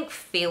 nothing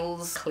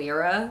feels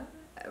clearer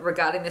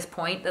regarding this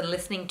point than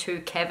listening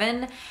to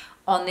Kevin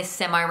on this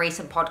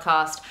semi-recent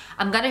podcast.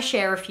 I'm going to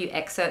share a few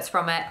excerpts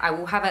from it. I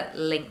will have it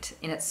linked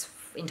in its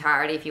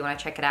entirety if you want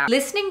to check it out.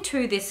 Listening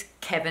to this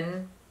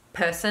Kevin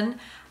person,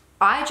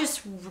 I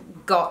just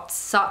got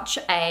such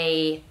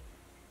a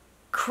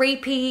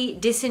creepy,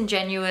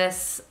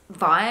 disingenuous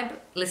vibe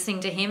listening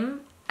to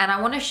him. And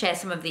I want to share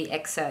some of the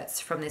excerpts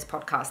from this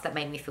podcast that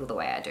made me feel the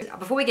way I do.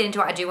 Before we get into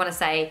it, I do want to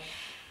say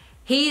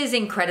he is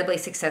incredibly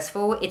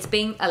successful. It's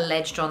being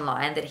alleged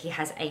online that he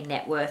has a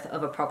net worth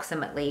of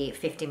approximately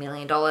 $50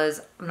 million.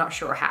 I'm not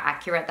sure how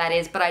accurate that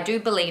is, but I do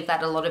believe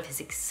that a lot of his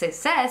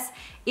success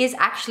is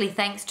actually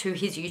thanks to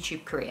his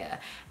YouTube career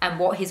and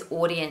what his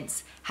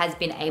audience has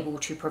been able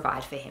to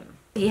provide for him.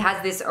 He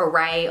has this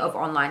array of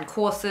online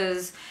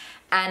courses,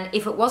 and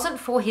if it wasn't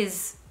for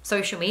his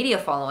social media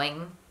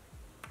following,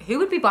 who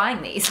would be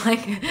buying these?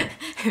 Like,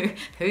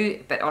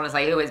 but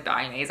honestly, who is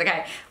buying these?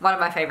 Okay, one of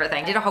my favorite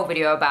things. I did a whole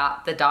video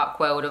about the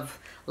dark world of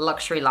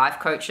luxury life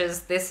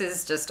coaches. This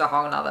is just a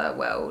whole nother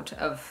world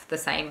of the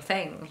same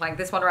thing. Like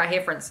this one right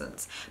here, for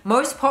instance.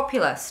 Most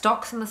popular,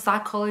 Stocks and the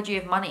Psychology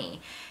of Money.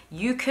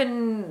 You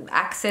can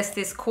access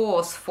this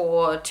course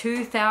for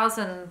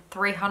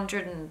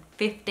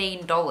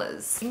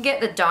 $2,315. You can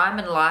get the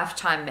Diamond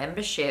Lifetime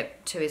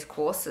membership to his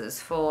courses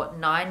for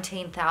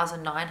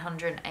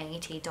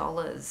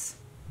 $19,980.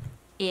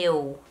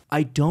 Ew.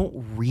 I don't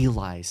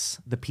realize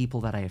the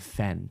people that I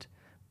offend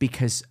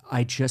because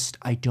I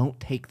don't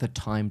take the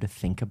time to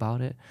think about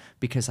it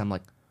because I'm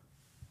like,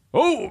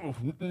 oh,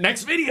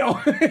 next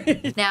video.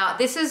 Now,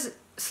 this is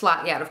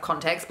slightly out of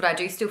context, but I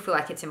do still feel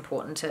like it's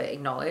important to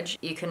acknowledge.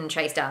 You can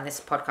chase down this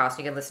podcast,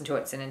 you can listen to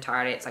it in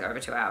entirety. It's like over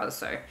 2 hours,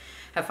 so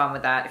have fun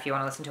with that if you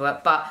want to listen to it.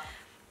 But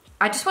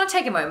I just want to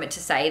take a moment to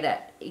say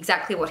that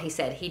exactly what he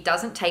said. He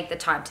doesn't take the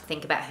time to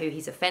think about who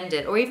he's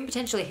offended or even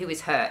potentially who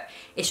is hurt.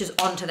 It's just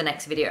on to the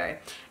next video.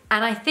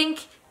 And I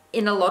think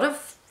in a lot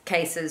of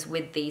cases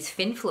with these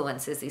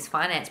finfluencers, these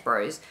finance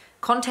bros,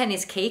 content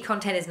is key.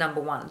 Content is number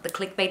one. The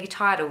clickbaity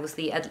titles,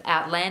 the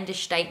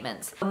outlandish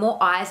statements. The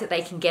more eyes that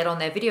they can get on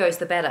their videos,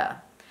 the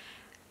better.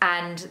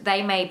 And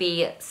they may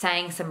be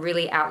saying some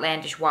really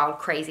outlandish, wild,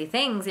 crazy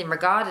things in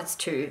regards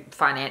to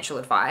financial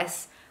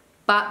advice,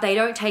 but they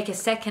don't take a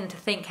second to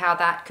think how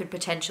that could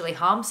potentially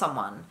harm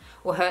someone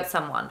or hurt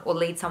someone or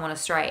lead someone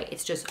astray.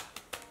 It's just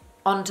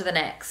on to the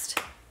next.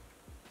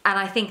 And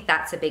I think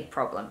that's a big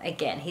problem.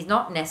 Again, he's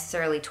not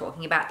necessarily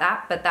talking about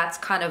that, but that's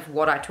kind of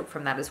what I took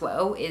from that as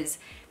well, is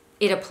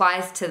it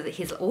applies to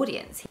his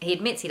audience. He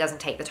admits he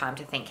doesn't take the time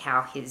to think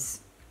how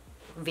his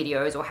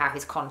videos or how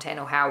his content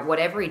or how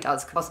whatever he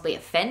does could possibly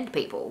offend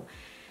people.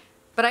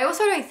 But I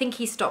also don't think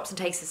he stops and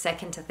takes a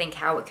second to think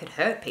how it could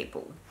hurt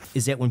people.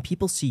 Is that when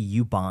people see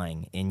you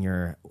buying in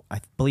your,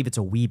 I believe it's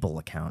a Webull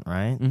account,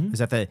 right? Mm-hmm. Is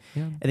that the,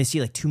 Yeah. and they see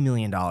like $2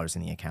 million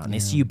in the account and they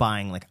see you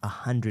buying like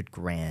 100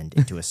 grand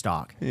into a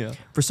stock. Yeah.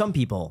 For some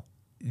people,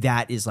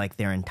 that is like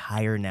their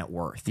entire net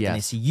worth. Yes. And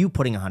they see you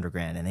putting 100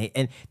 grand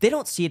and they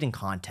don't see it in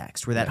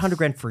context where that 100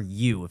 grand for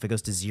you, if it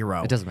goes to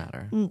zero. It doesn't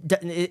matter.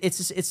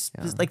 It's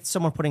like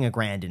someone putting a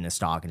grand in a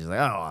stock and just like,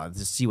 oh, I'll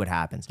just see what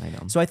happens. I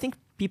know. So I think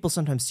people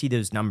sometimes see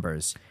those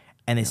numbers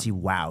and they see,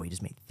 wow, he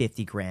just made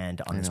 50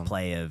 grand on this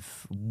play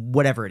of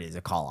whatever it is,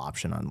 a call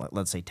option on,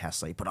 let's say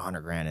Tesla. He put 100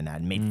 grand in that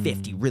and made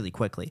 50 really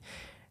quickly.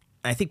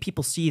 And I think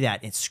people see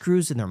that, it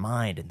screws in their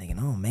mind and thinking,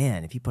 oh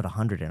man, if you put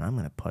 100 in, I'm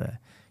going to put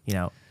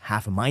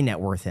half of my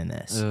net worth in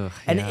this. Ugh,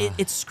 and yeah.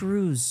 it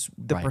screws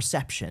the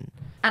perception.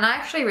 And I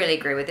actually really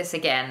agree with this.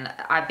 Again,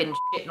 I've been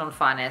shitting on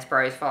finance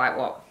bros for like,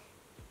 what,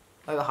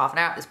 over half an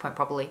hour at this point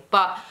probably.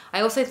 But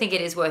I also think it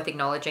is worth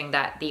acknowledging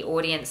that the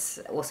audience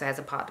also has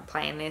a part to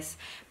play in this,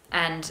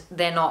 and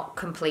they're not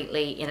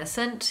completely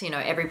innocent.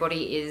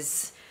 Everybody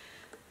is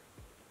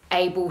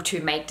able to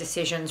make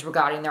decisions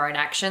regarding their own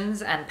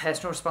actions, and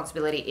personal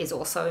responsibility is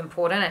also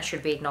important and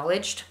should be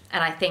acknowledged.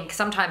 And I think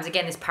sometimes,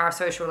 again, this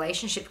parasocial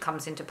relationship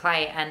comes into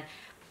play, and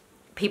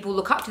people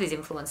look up to these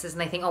influencers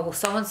and they think, oh, well,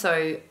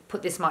 so-and-so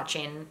put this much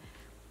in,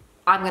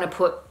 I'm going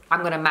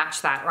to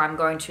match that, or I'm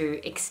going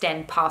to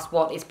extend past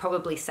what is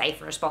probably safe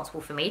and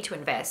responsible for me to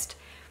invest.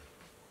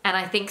 And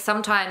I think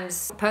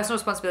sometimes personal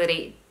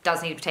responsibility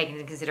does need to be taken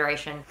into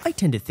consideration. I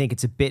tend to think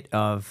it's a bit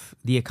of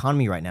the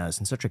economy right now is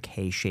in such a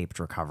K-shaped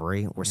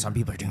recovery where some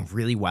people are doing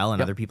really well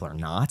and other people are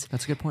not.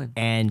 That's a good point.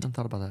 And I hadn't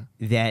thought about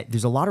that. That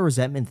there's a lot of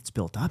resentment that's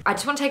built up. I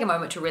just want to take a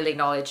moment to really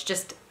acknowledge,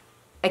 just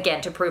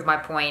again, to prove my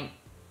point.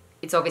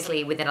 It's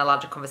obviously within a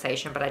larger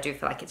conversation, but I do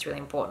feel like it's really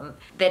important.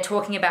 They're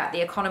talking about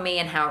the economy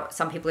and how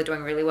some people are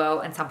doing really well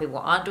and some people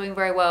aren't doing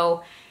very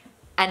well.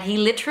 And he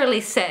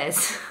literally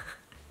says...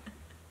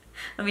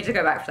 Let me just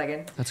go back for a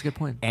second. That's a good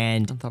point. And I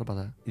hadn't thought about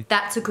that.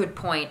 That's a good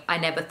point. I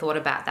never thought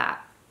about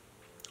that.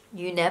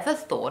 You never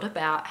thought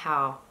about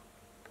how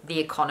the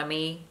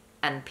economy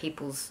and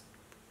people's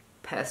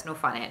personal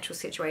financial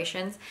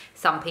situations.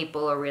 Some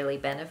people are really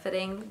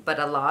benefiting, but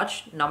a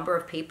large number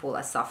of people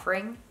are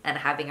suffering and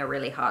having a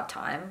really hard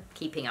time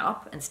keeping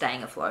up and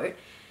staying afloat.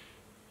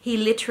 He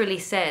literally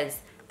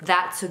says,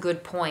 "That's a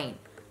good point.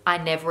 I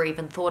never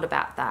even thought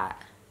about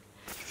that."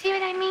 See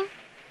what I mean?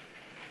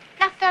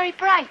 Not very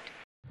bright.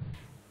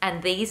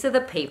 And these are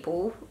the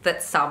people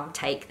that some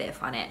take their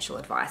financial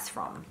advice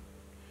from.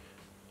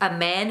 A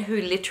man who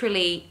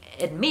literally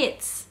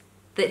admits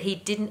that he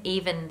didn't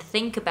even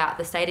think about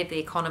the state of the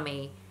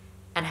economy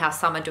and how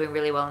some are doing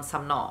really well and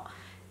some not.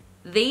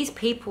 These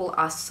people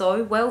are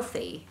so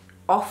wealthy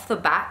off the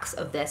backs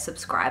of their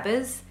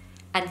subscribers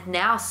and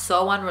now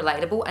so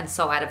unrelatable and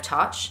so out of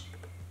touch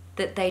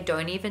that they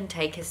don't even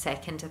take a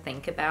second to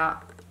think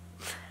about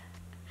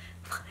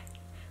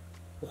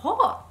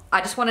what?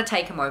 I just want to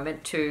take a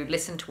moment to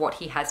listen to what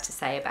he has to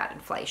say about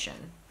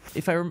inflation.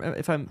 If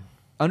I'm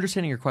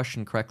understanding your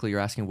question correctly, you're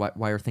asking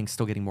why are things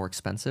still getting more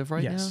expensive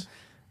right now?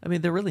 I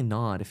mean, they're really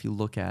not. If you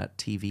look at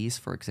TVs,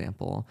 for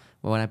example,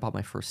 when I bought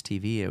my first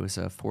TV, it was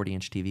a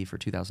 40-inch TV for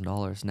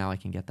 $2,000. Now I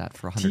can get that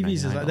for $199.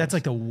 TVs, that's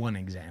like the one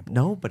example.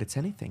 No, but it's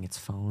anything. It's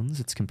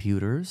phones, it's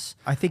computers.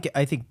 I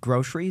think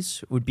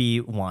groceries would be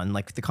one.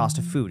 Like the cost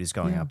of food is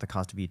going up. The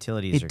cost of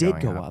utilities are going up.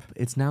 It did go up.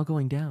 It's now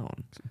going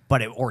down.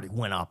 But it already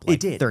went up like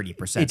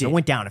 30%. So it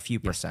went down a few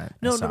percent.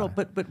 No.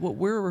 But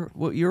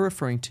what you're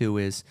referring to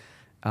is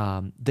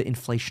the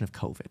inflation of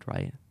COVID,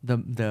 right?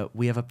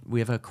 We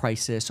have a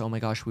crisis. Oh my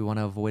gosh, we want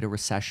to avoid a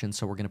recession,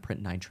 so we're going to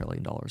print $9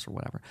 trillion or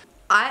whatever.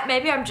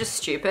 Maybe I'm just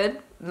stupid.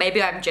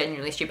 Maybe I'm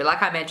genuinely stupid.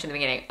 Like I mentioned in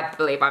the beginning, I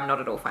believe I'm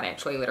not at all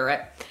financially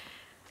literate.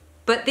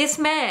 But this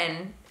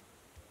man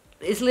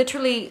is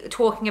literally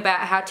talking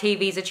about how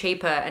TVs are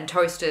cheaper and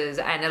toasters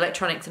and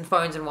electronics and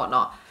phones and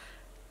whatnot.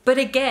 But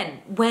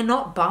again, we're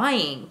not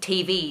buying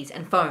TVs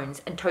and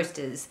phones and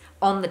toasters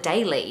on the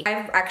daily. I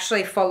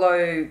actually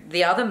follow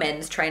the other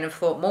men's train of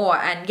thought more,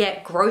 and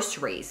yet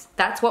groceries,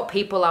 that's what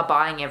people are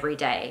buying every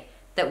day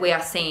that we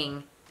are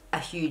seeing a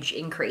huge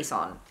increase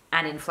on,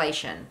 and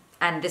inflation.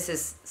 And this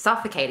is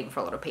suffocating for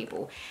a lot of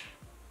people.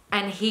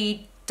 And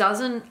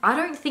I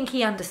don't think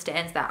he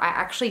understands that. I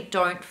actually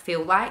don't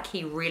feel like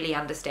he really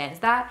understands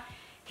that.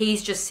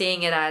 He's just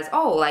seeing it as,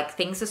 oh, like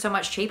things are so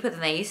much cheaper than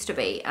they used to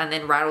be, and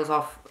then rattles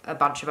off a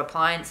bunch of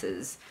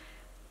appliances.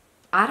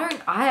 I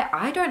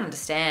don't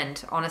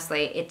understand,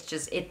 honestly.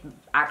 It's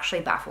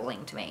actually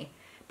baffling to me.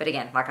 But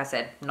again, like I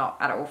said, not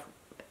at all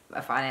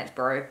a finance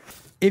bro.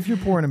 If you're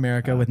poor in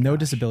America with no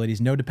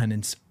disabilities, no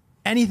dependents,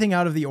 anything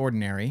out of the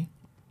ordinary,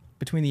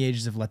 between the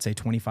ages of, let's say,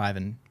 25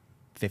 and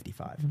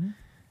 55,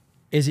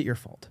 is it your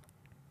fault?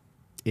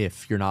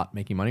 If you're not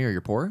making money or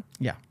you're poor?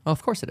 Yeah. Oh,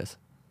 of course it is.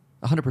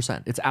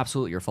 100%. It's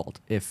absolutely your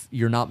fault. If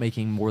you're not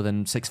making more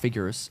than 6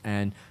 figures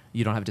and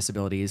you don't have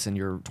disabilities and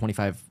you're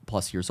 25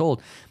 plus years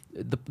old,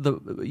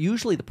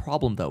 usually the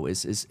problem though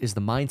is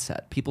the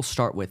mindset. People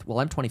start with, well,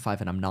 I'm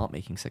 25 and I'm not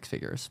making 6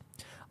 figures.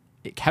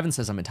 Kevin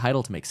says I'm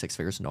entitled to make 6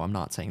 figures. No, I'm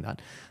not saying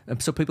that.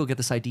 So people get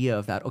this idea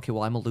of that, okay,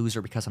 well, I'm a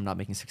loser because I'm not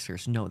making 6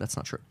 figures. No, that's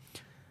not true.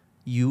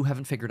 You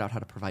haven't figured out how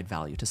to provide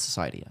value to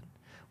society yet.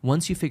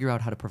 Once you figure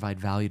out how to provide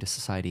value to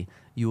society,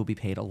 you will be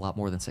paid a lot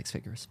more than 6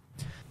 figures.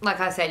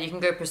 Like I said, you can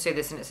go pursue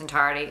this in its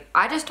entirety.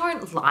 I just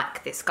don't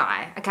like this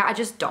guy. Okay, I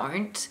just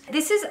don't.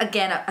 This is,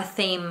 again, a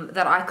theme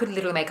that I could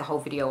literally make a whole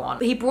video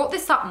on. He brought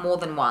this up more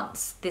than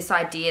once. This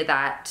idea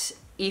that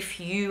if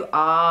you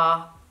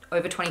are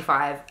over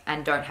 25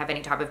 and don't have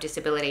any type of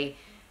disability,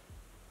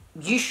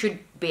 you should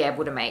be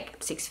able to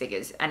make 6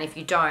 figures. And if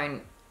you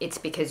don't, it's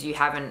because you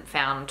haven't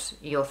found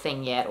your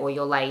thing yet, or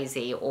you're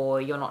lazy, or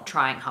you're not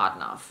trying hard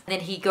enough. And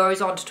then he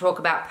goes on to talk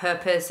about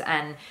purpose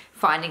and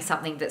finding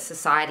something that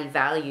society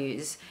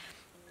values.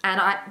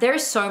 And there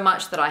is so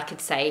much that I could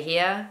say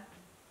here,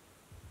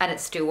 and it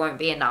still won't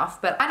be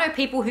enough. But I know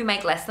people who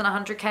make less than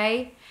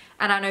 100K,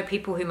 and I know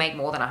people who make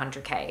more than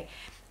 100K.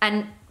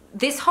 And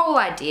this whole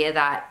idea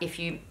that if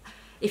you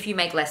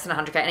make less than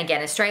 100K, and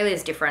again, Australia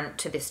is different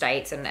to the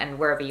States and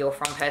wherever you're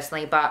from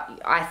personally,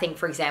 but I think,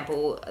 for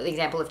example, the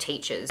example of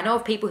teachers. I know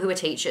of people who are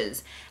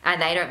teachers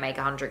and they don't make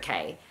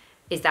 100K.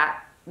 Is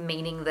that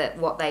meaning that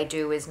what they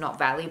do is not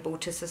valuable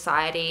to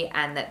society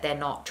and that they're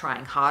not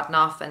trying hard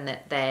enough and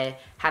that they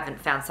haven't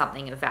found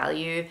something of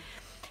value?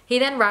 He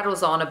then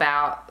rattles on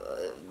about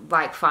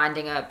like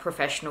finding a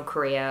professional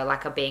career,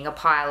 like being a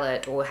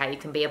pilot, or how you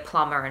can be a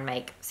plumber and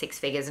make 6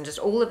 figures, and just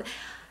all of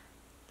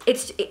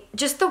it's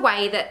just the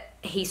way that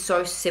he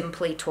so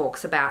simply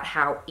talks about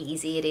how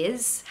easy it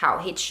is,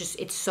 how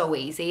it's so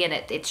easy, and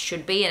it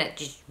should be, and it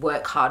just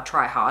work hard,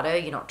 try harder,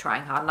 you're not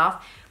trying hard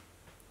enough.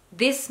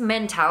 This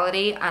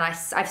mentality, and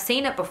I've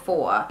seen it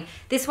before,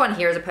 this one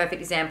here is a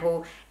perfect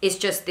example, is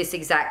just this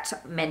exact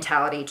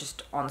mentality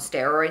just on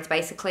steroids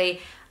basically.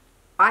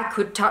 I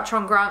could touch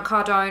on Grant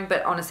Cardone,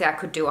 but honestly I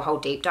could do a whole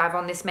deep dive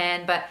on this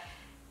man, but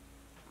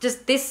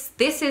just this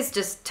is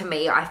just, to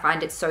me, I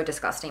find it so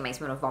disgusting, it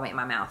makes me want to vomit in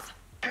my mouth.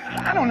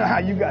 I don't know how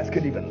you guys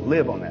could even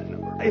live on that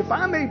number. If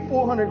I made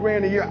 400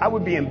 grand a year, I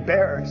would be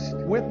embarrassed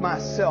with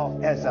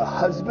myself as a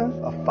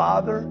husband, a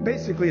father,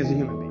 basically as a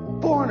human being.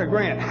 400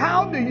 grand.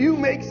 How do you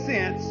make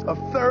sense of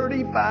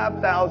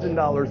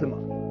 $35,000 a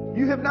month?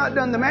 You have not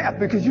done the math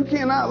because you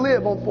cannot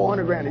live on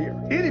 400 grand a year.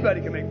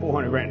 Anybody can make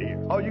 400 grand a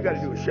year. All you got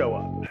to do is show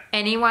up.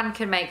 Anyone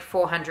can make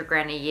 400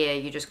 grand a year,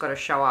 you just got to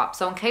show up.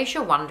 So in case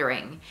you're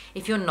wondering,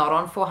 if you're not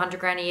on 400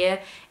 grand a year,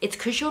 it's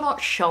because you're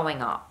not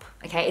showing up,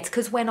 okay? It's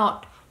because we're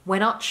not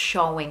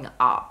showing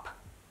up.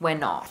 We're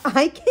not.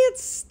 I can't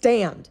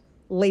stand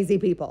lazy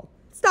people.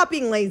 Stop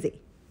being lazy.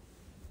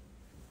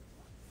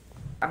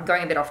 I'm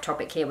going a bit off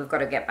topic here. We've got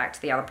to get back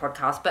to the other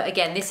podcast. But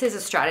again, this is a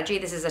strategy.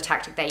 This is a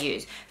tactic they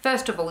use.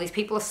 First of all, these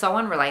people are so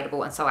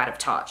unrelatable and so out of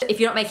touch. If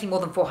you're not making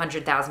more than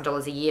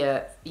 $400,000 a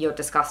year, you're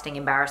disgusting,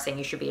 embarrassing.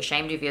 You should be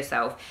ashamed of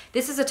yourself.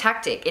 This is a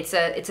tactic. It's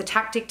a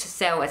tactic to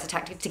sell. It's a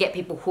tactic to get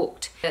people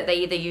hooked. They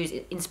either use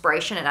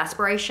inspiration and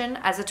aspiration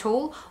as a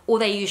tool, or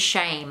they use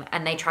shame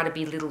and they try to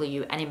belittle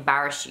you and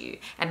embarrass you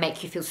and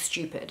make you feel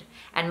stupid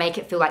and make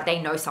it feel like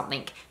they know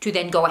something to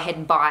then go ahead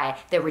and buy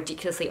their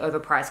ridiculously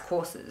overpriced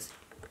courses.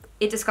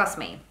 It disgusts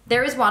me.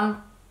 There is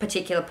one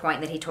particular point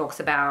that he talks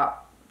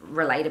about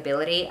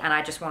relatability, and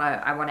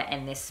I want to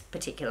end this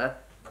particular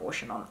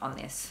portion on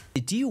this.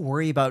 Do you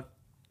worry about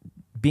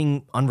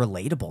being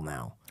unrelatable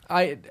now?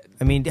 I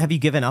mean, have you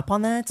given up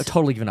on that? I've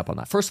totally given up on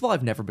that. First of all,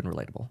 I've never been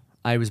relatable.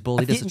 I was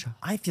bullied as a child.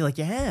 I feel like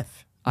you have.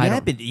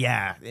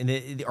 Yeah, in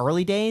the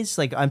early days,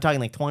 like I'm talking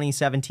like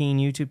 2017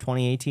 YouTube,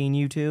 2018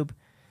 YouTube.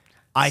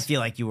 I feel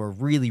like you were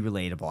really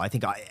relatable. I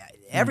think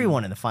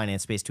everyone in the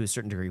finance space to a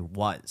certain degree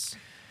was.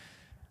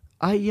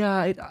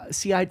 I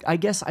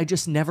guess I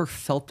just never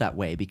felt that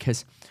way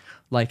because,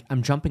 like,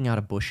 I'm jumping out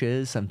of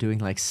bushes, I'm doing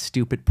like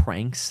stupid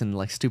pranks and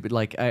like stupid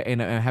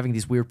and having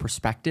these weird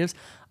perspectives.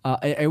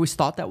 I always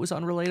thought that was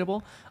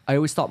unrelatable. I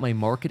always thought my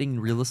marketing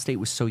in real estate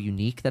was so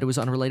unique that it was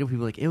unrelatable. People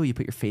were like, ew, you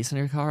put your face in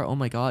your car? Oh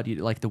my God, you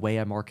like the way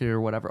I marketed or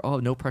whatever. Oh,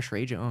 no pressure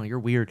agent. Oh, you're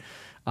weird.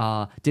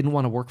 Didn't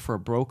want to work for a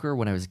broker.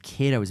 When I was a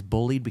kid, I was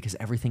bullied because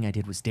everything I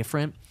did was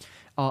different.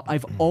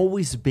 I've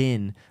always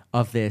been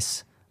of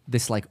this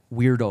like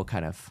weirdo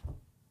kind of.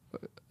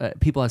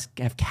 People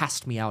have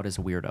cast me out as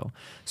a weirdo.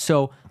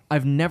 So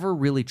I've never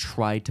really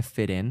tried to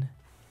fit in.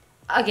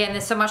 Again,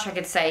 there's so much I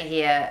could say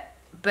here,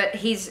 but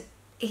he's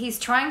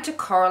trying to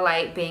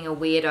correlate being a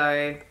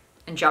weirdo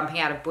and jumping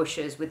out of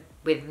bushes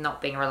with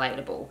not being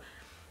relatable.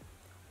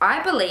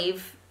 I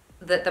believe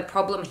that the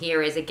problem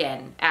here is,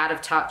 again, out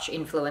of touch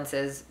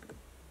influencers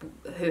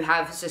who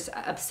have just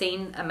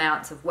obscene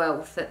amounts of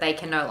wealth that they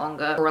can no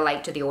longer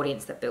relate to the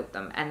audience that built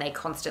them, and they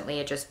constantly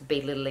are just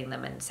belittling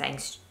them and saying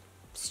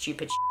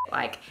stupid shit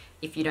like,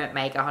 if you don't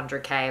make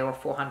 100K or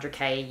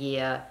 400K a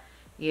year,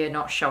 you're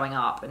not showing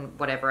up and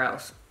whatever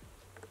else.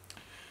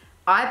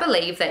 I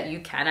believe that you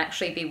can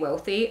actually be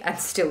wealthy and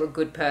still a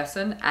good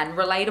person and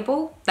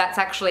relatable. That's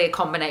actually a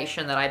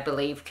combination that I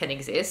believe can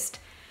exist.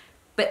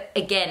 But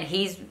again,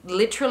 he's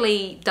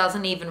literally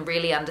doesn't even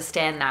really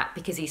understand that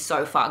because he's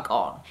so far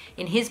gone.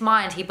 In his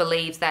mind, he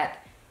believes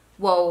that,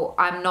 well,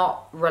 I'm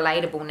not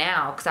relatable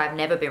now because I've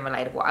never been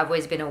relatable. I've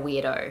always been a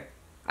weirdo.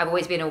 I've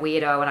always been a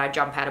weirdo and I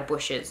jump out of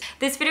bushes.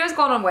 This video has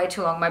gone on way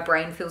too long. My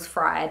brain feels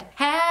fried.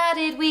 How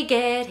did we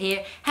get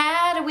here?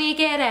 How do we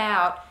get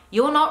out?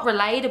 You're not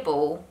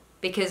relatable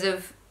because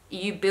of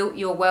you built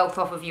your wealth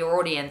off of your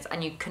audience,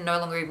 and you can no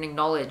longer even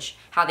acknowledge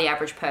how the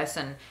average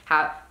person,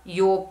 how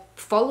your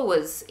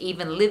followers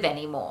even live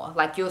anymore.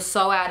 Like, you're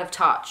so out of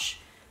touch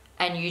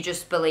and you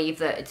just believe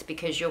that it's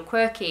because you're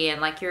quirky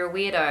and like you're a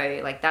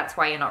weirdo. Like, that's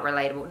why you're not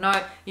relatable.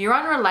 No, you're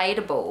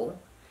unrelatable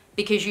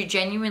because you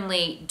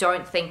genuinely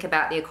don't think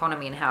about the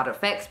economy and how it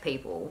affects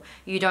people.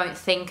 You don't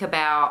think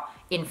about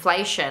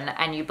inflation,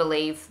 and you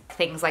believe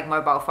things like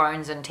mobile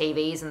phones and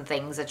TVs and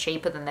things are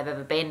cheaper than they've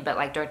ever been, but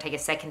like don't take a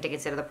second to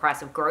consider the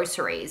price of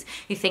groceries.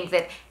 You think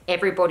that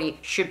everybody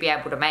should be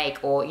able to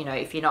make, or, you know,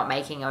 if you're not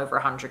making over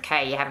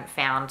 100K, you haven't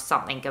found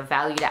something of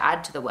value to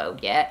add to the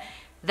world yet.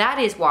 That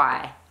is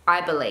why I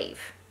believe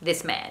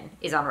this man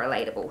is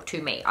unrelatable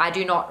to me. I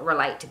do not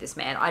relate to this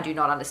man. I do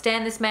not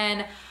understand this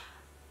man.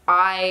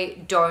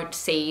 I don't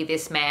see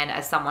this man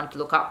as someone to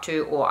look up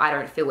to, or I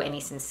don't feel any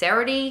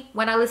sincerity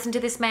when I listen to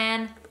this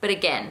man. But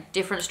again,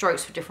 different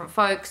strokes for different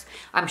folks.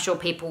 I'm sure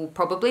people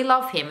probably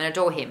love him and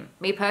adore him.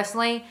 Me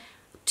personally,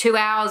 2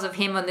 hours of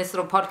him on this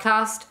little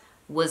podcast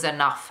was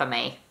enough for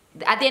me.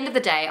 At the end of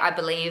the day, I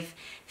believe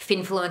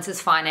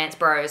influencers, finance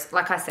bros,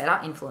 like I said,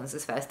 are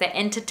influencers first. They're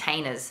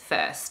entertainers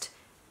first.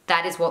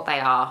 That is what they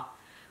are.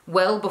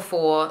 Well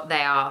before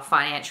they are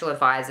financial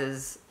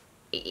advisors,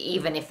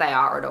 even if they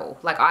are at all.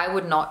 Like, I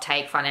would not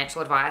take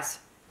financial advice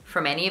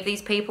from any of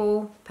these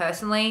people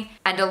personally.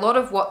 And a lot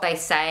of what they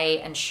say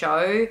and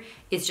show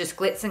is just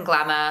glitz and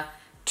glamour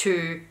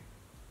to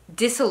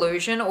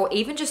disillusion or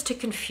even just to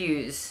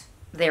confuse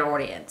their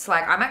audience.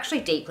 Like, I'm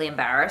actually deeply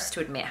embarrassed to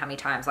admit how many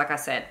times, like I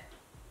said,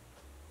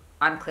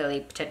 I'm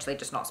clearly potentially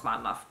just not smart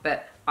enough,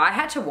 but I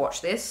had to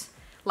watch this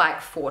like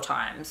 4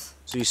 times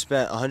So you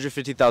spent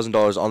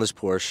 $150,000 on this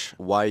Porsche.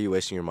 Why are you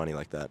wasting your money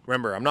like that?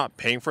 Remember, I'm not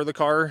paying for the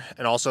car,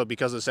 and also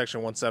because of Section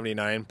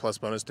 179 plus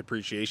bonus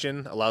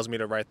depreciation allows me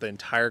to write the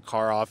entire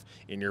car off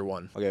in year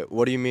one. Okay,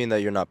 what do you mean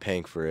that you're not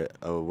paying for it?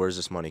 Where's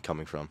this money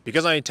coming from?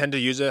 Because I intend to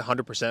use it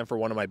 100% for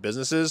one of my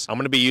businesses, I'm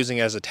going to be using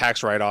it as a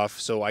tax write-off,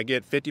 so I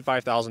get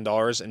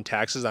 $55,000 in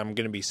taxes I'm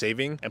going to be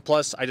saving, and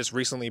plus I just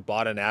recently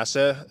bought an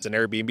asset. It's an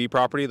Airbnb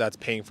property that's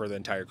paying for the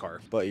entire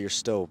car. But you're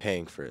still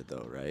paying for it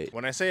though, right?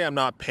 When I say I'm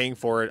not paying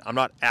for it, I'm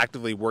not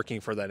actively working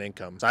for that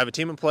income. So I have a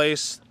team in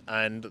place,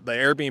 and the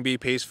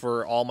Airbnb pays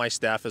for all my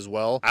staff as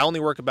well. I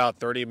only work about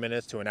 30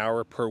 minutes to an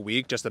hour per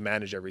week just to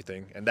manage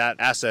everything, and that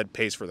asset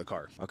pays for the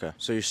car. Okay,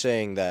 so you're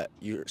saying that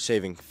you're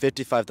saving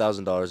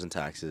 $55,000 in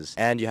taxes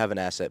and you have an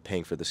asset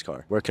paying for this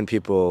car. Where can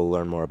people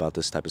learn more about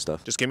this type of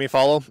stuff? Just give me a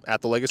follow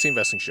at The Legacy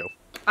Investing Show.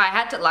 I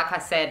had to, like I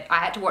said, I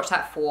had to watch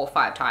that 4 or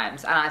 5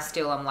 times, and I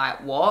still am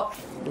like, what?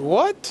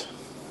 What?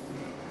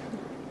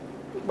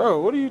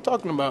 Bro, what are you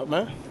talking about,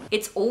 man?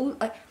 It's all,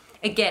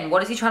 again,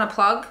 what is he trying to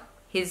plug?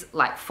 His,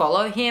 like,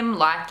 follow him,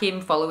 like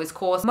him, follow his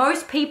course.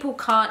 Most people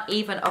can't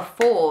even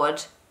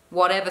afford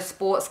whatever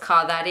sports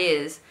car that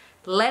is,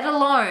 let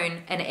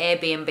alone an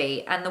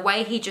Airbnb. And the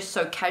way he just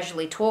so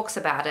casually talks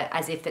about it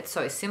as if it's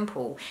so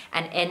simple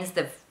and ends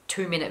the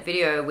 2-minute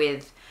video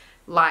with,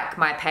 like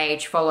my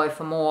page, follow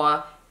for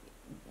more,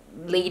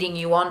 leading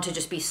you on to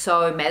just be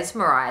so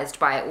mesmerized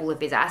by all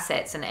of his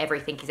assets and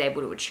everything he's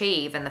able to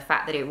achieve, and the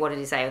fact that what did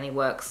he say, only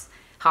works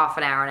half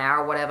an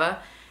hour, whatever.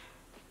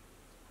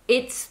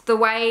 It's the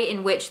way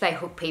in which they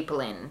hook people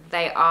in.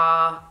 They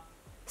are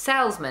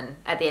salesmen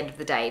at the end of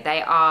the day.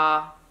 They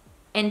are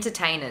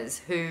entertainers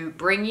who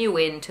bring you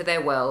into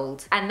their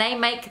world, and they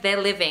make their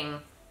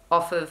living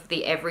off of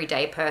the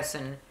everyday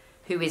person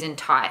who is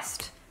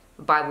enticed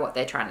by what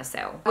they're trying to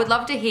sell. I would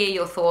love to hear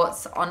your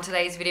thoughts on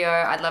today's video.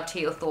 I'd love to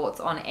hear your thoughts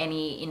on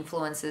any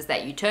influencers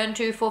that you turn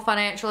to for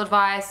financial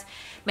advice.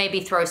 Maybe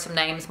throw some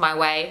names my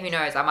way. Who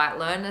knows, I might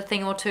learn a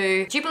thing or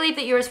two. Do you believe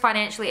that you're as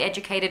financially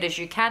educated as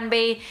you can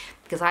be?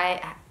 Because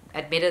I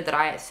admitted that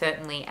I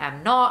certainly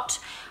am not.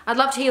 I'd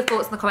love to hear your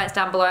thoughts in the comments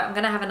down below. I'm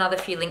gonna have another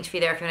few links for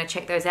you there if you wanna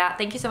check those out.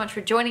 Thank you so much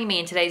for joining me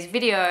in today's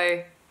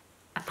video.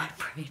 And my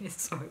brain is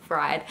so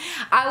fried.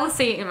 I will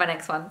see you in my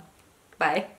next one. Bye.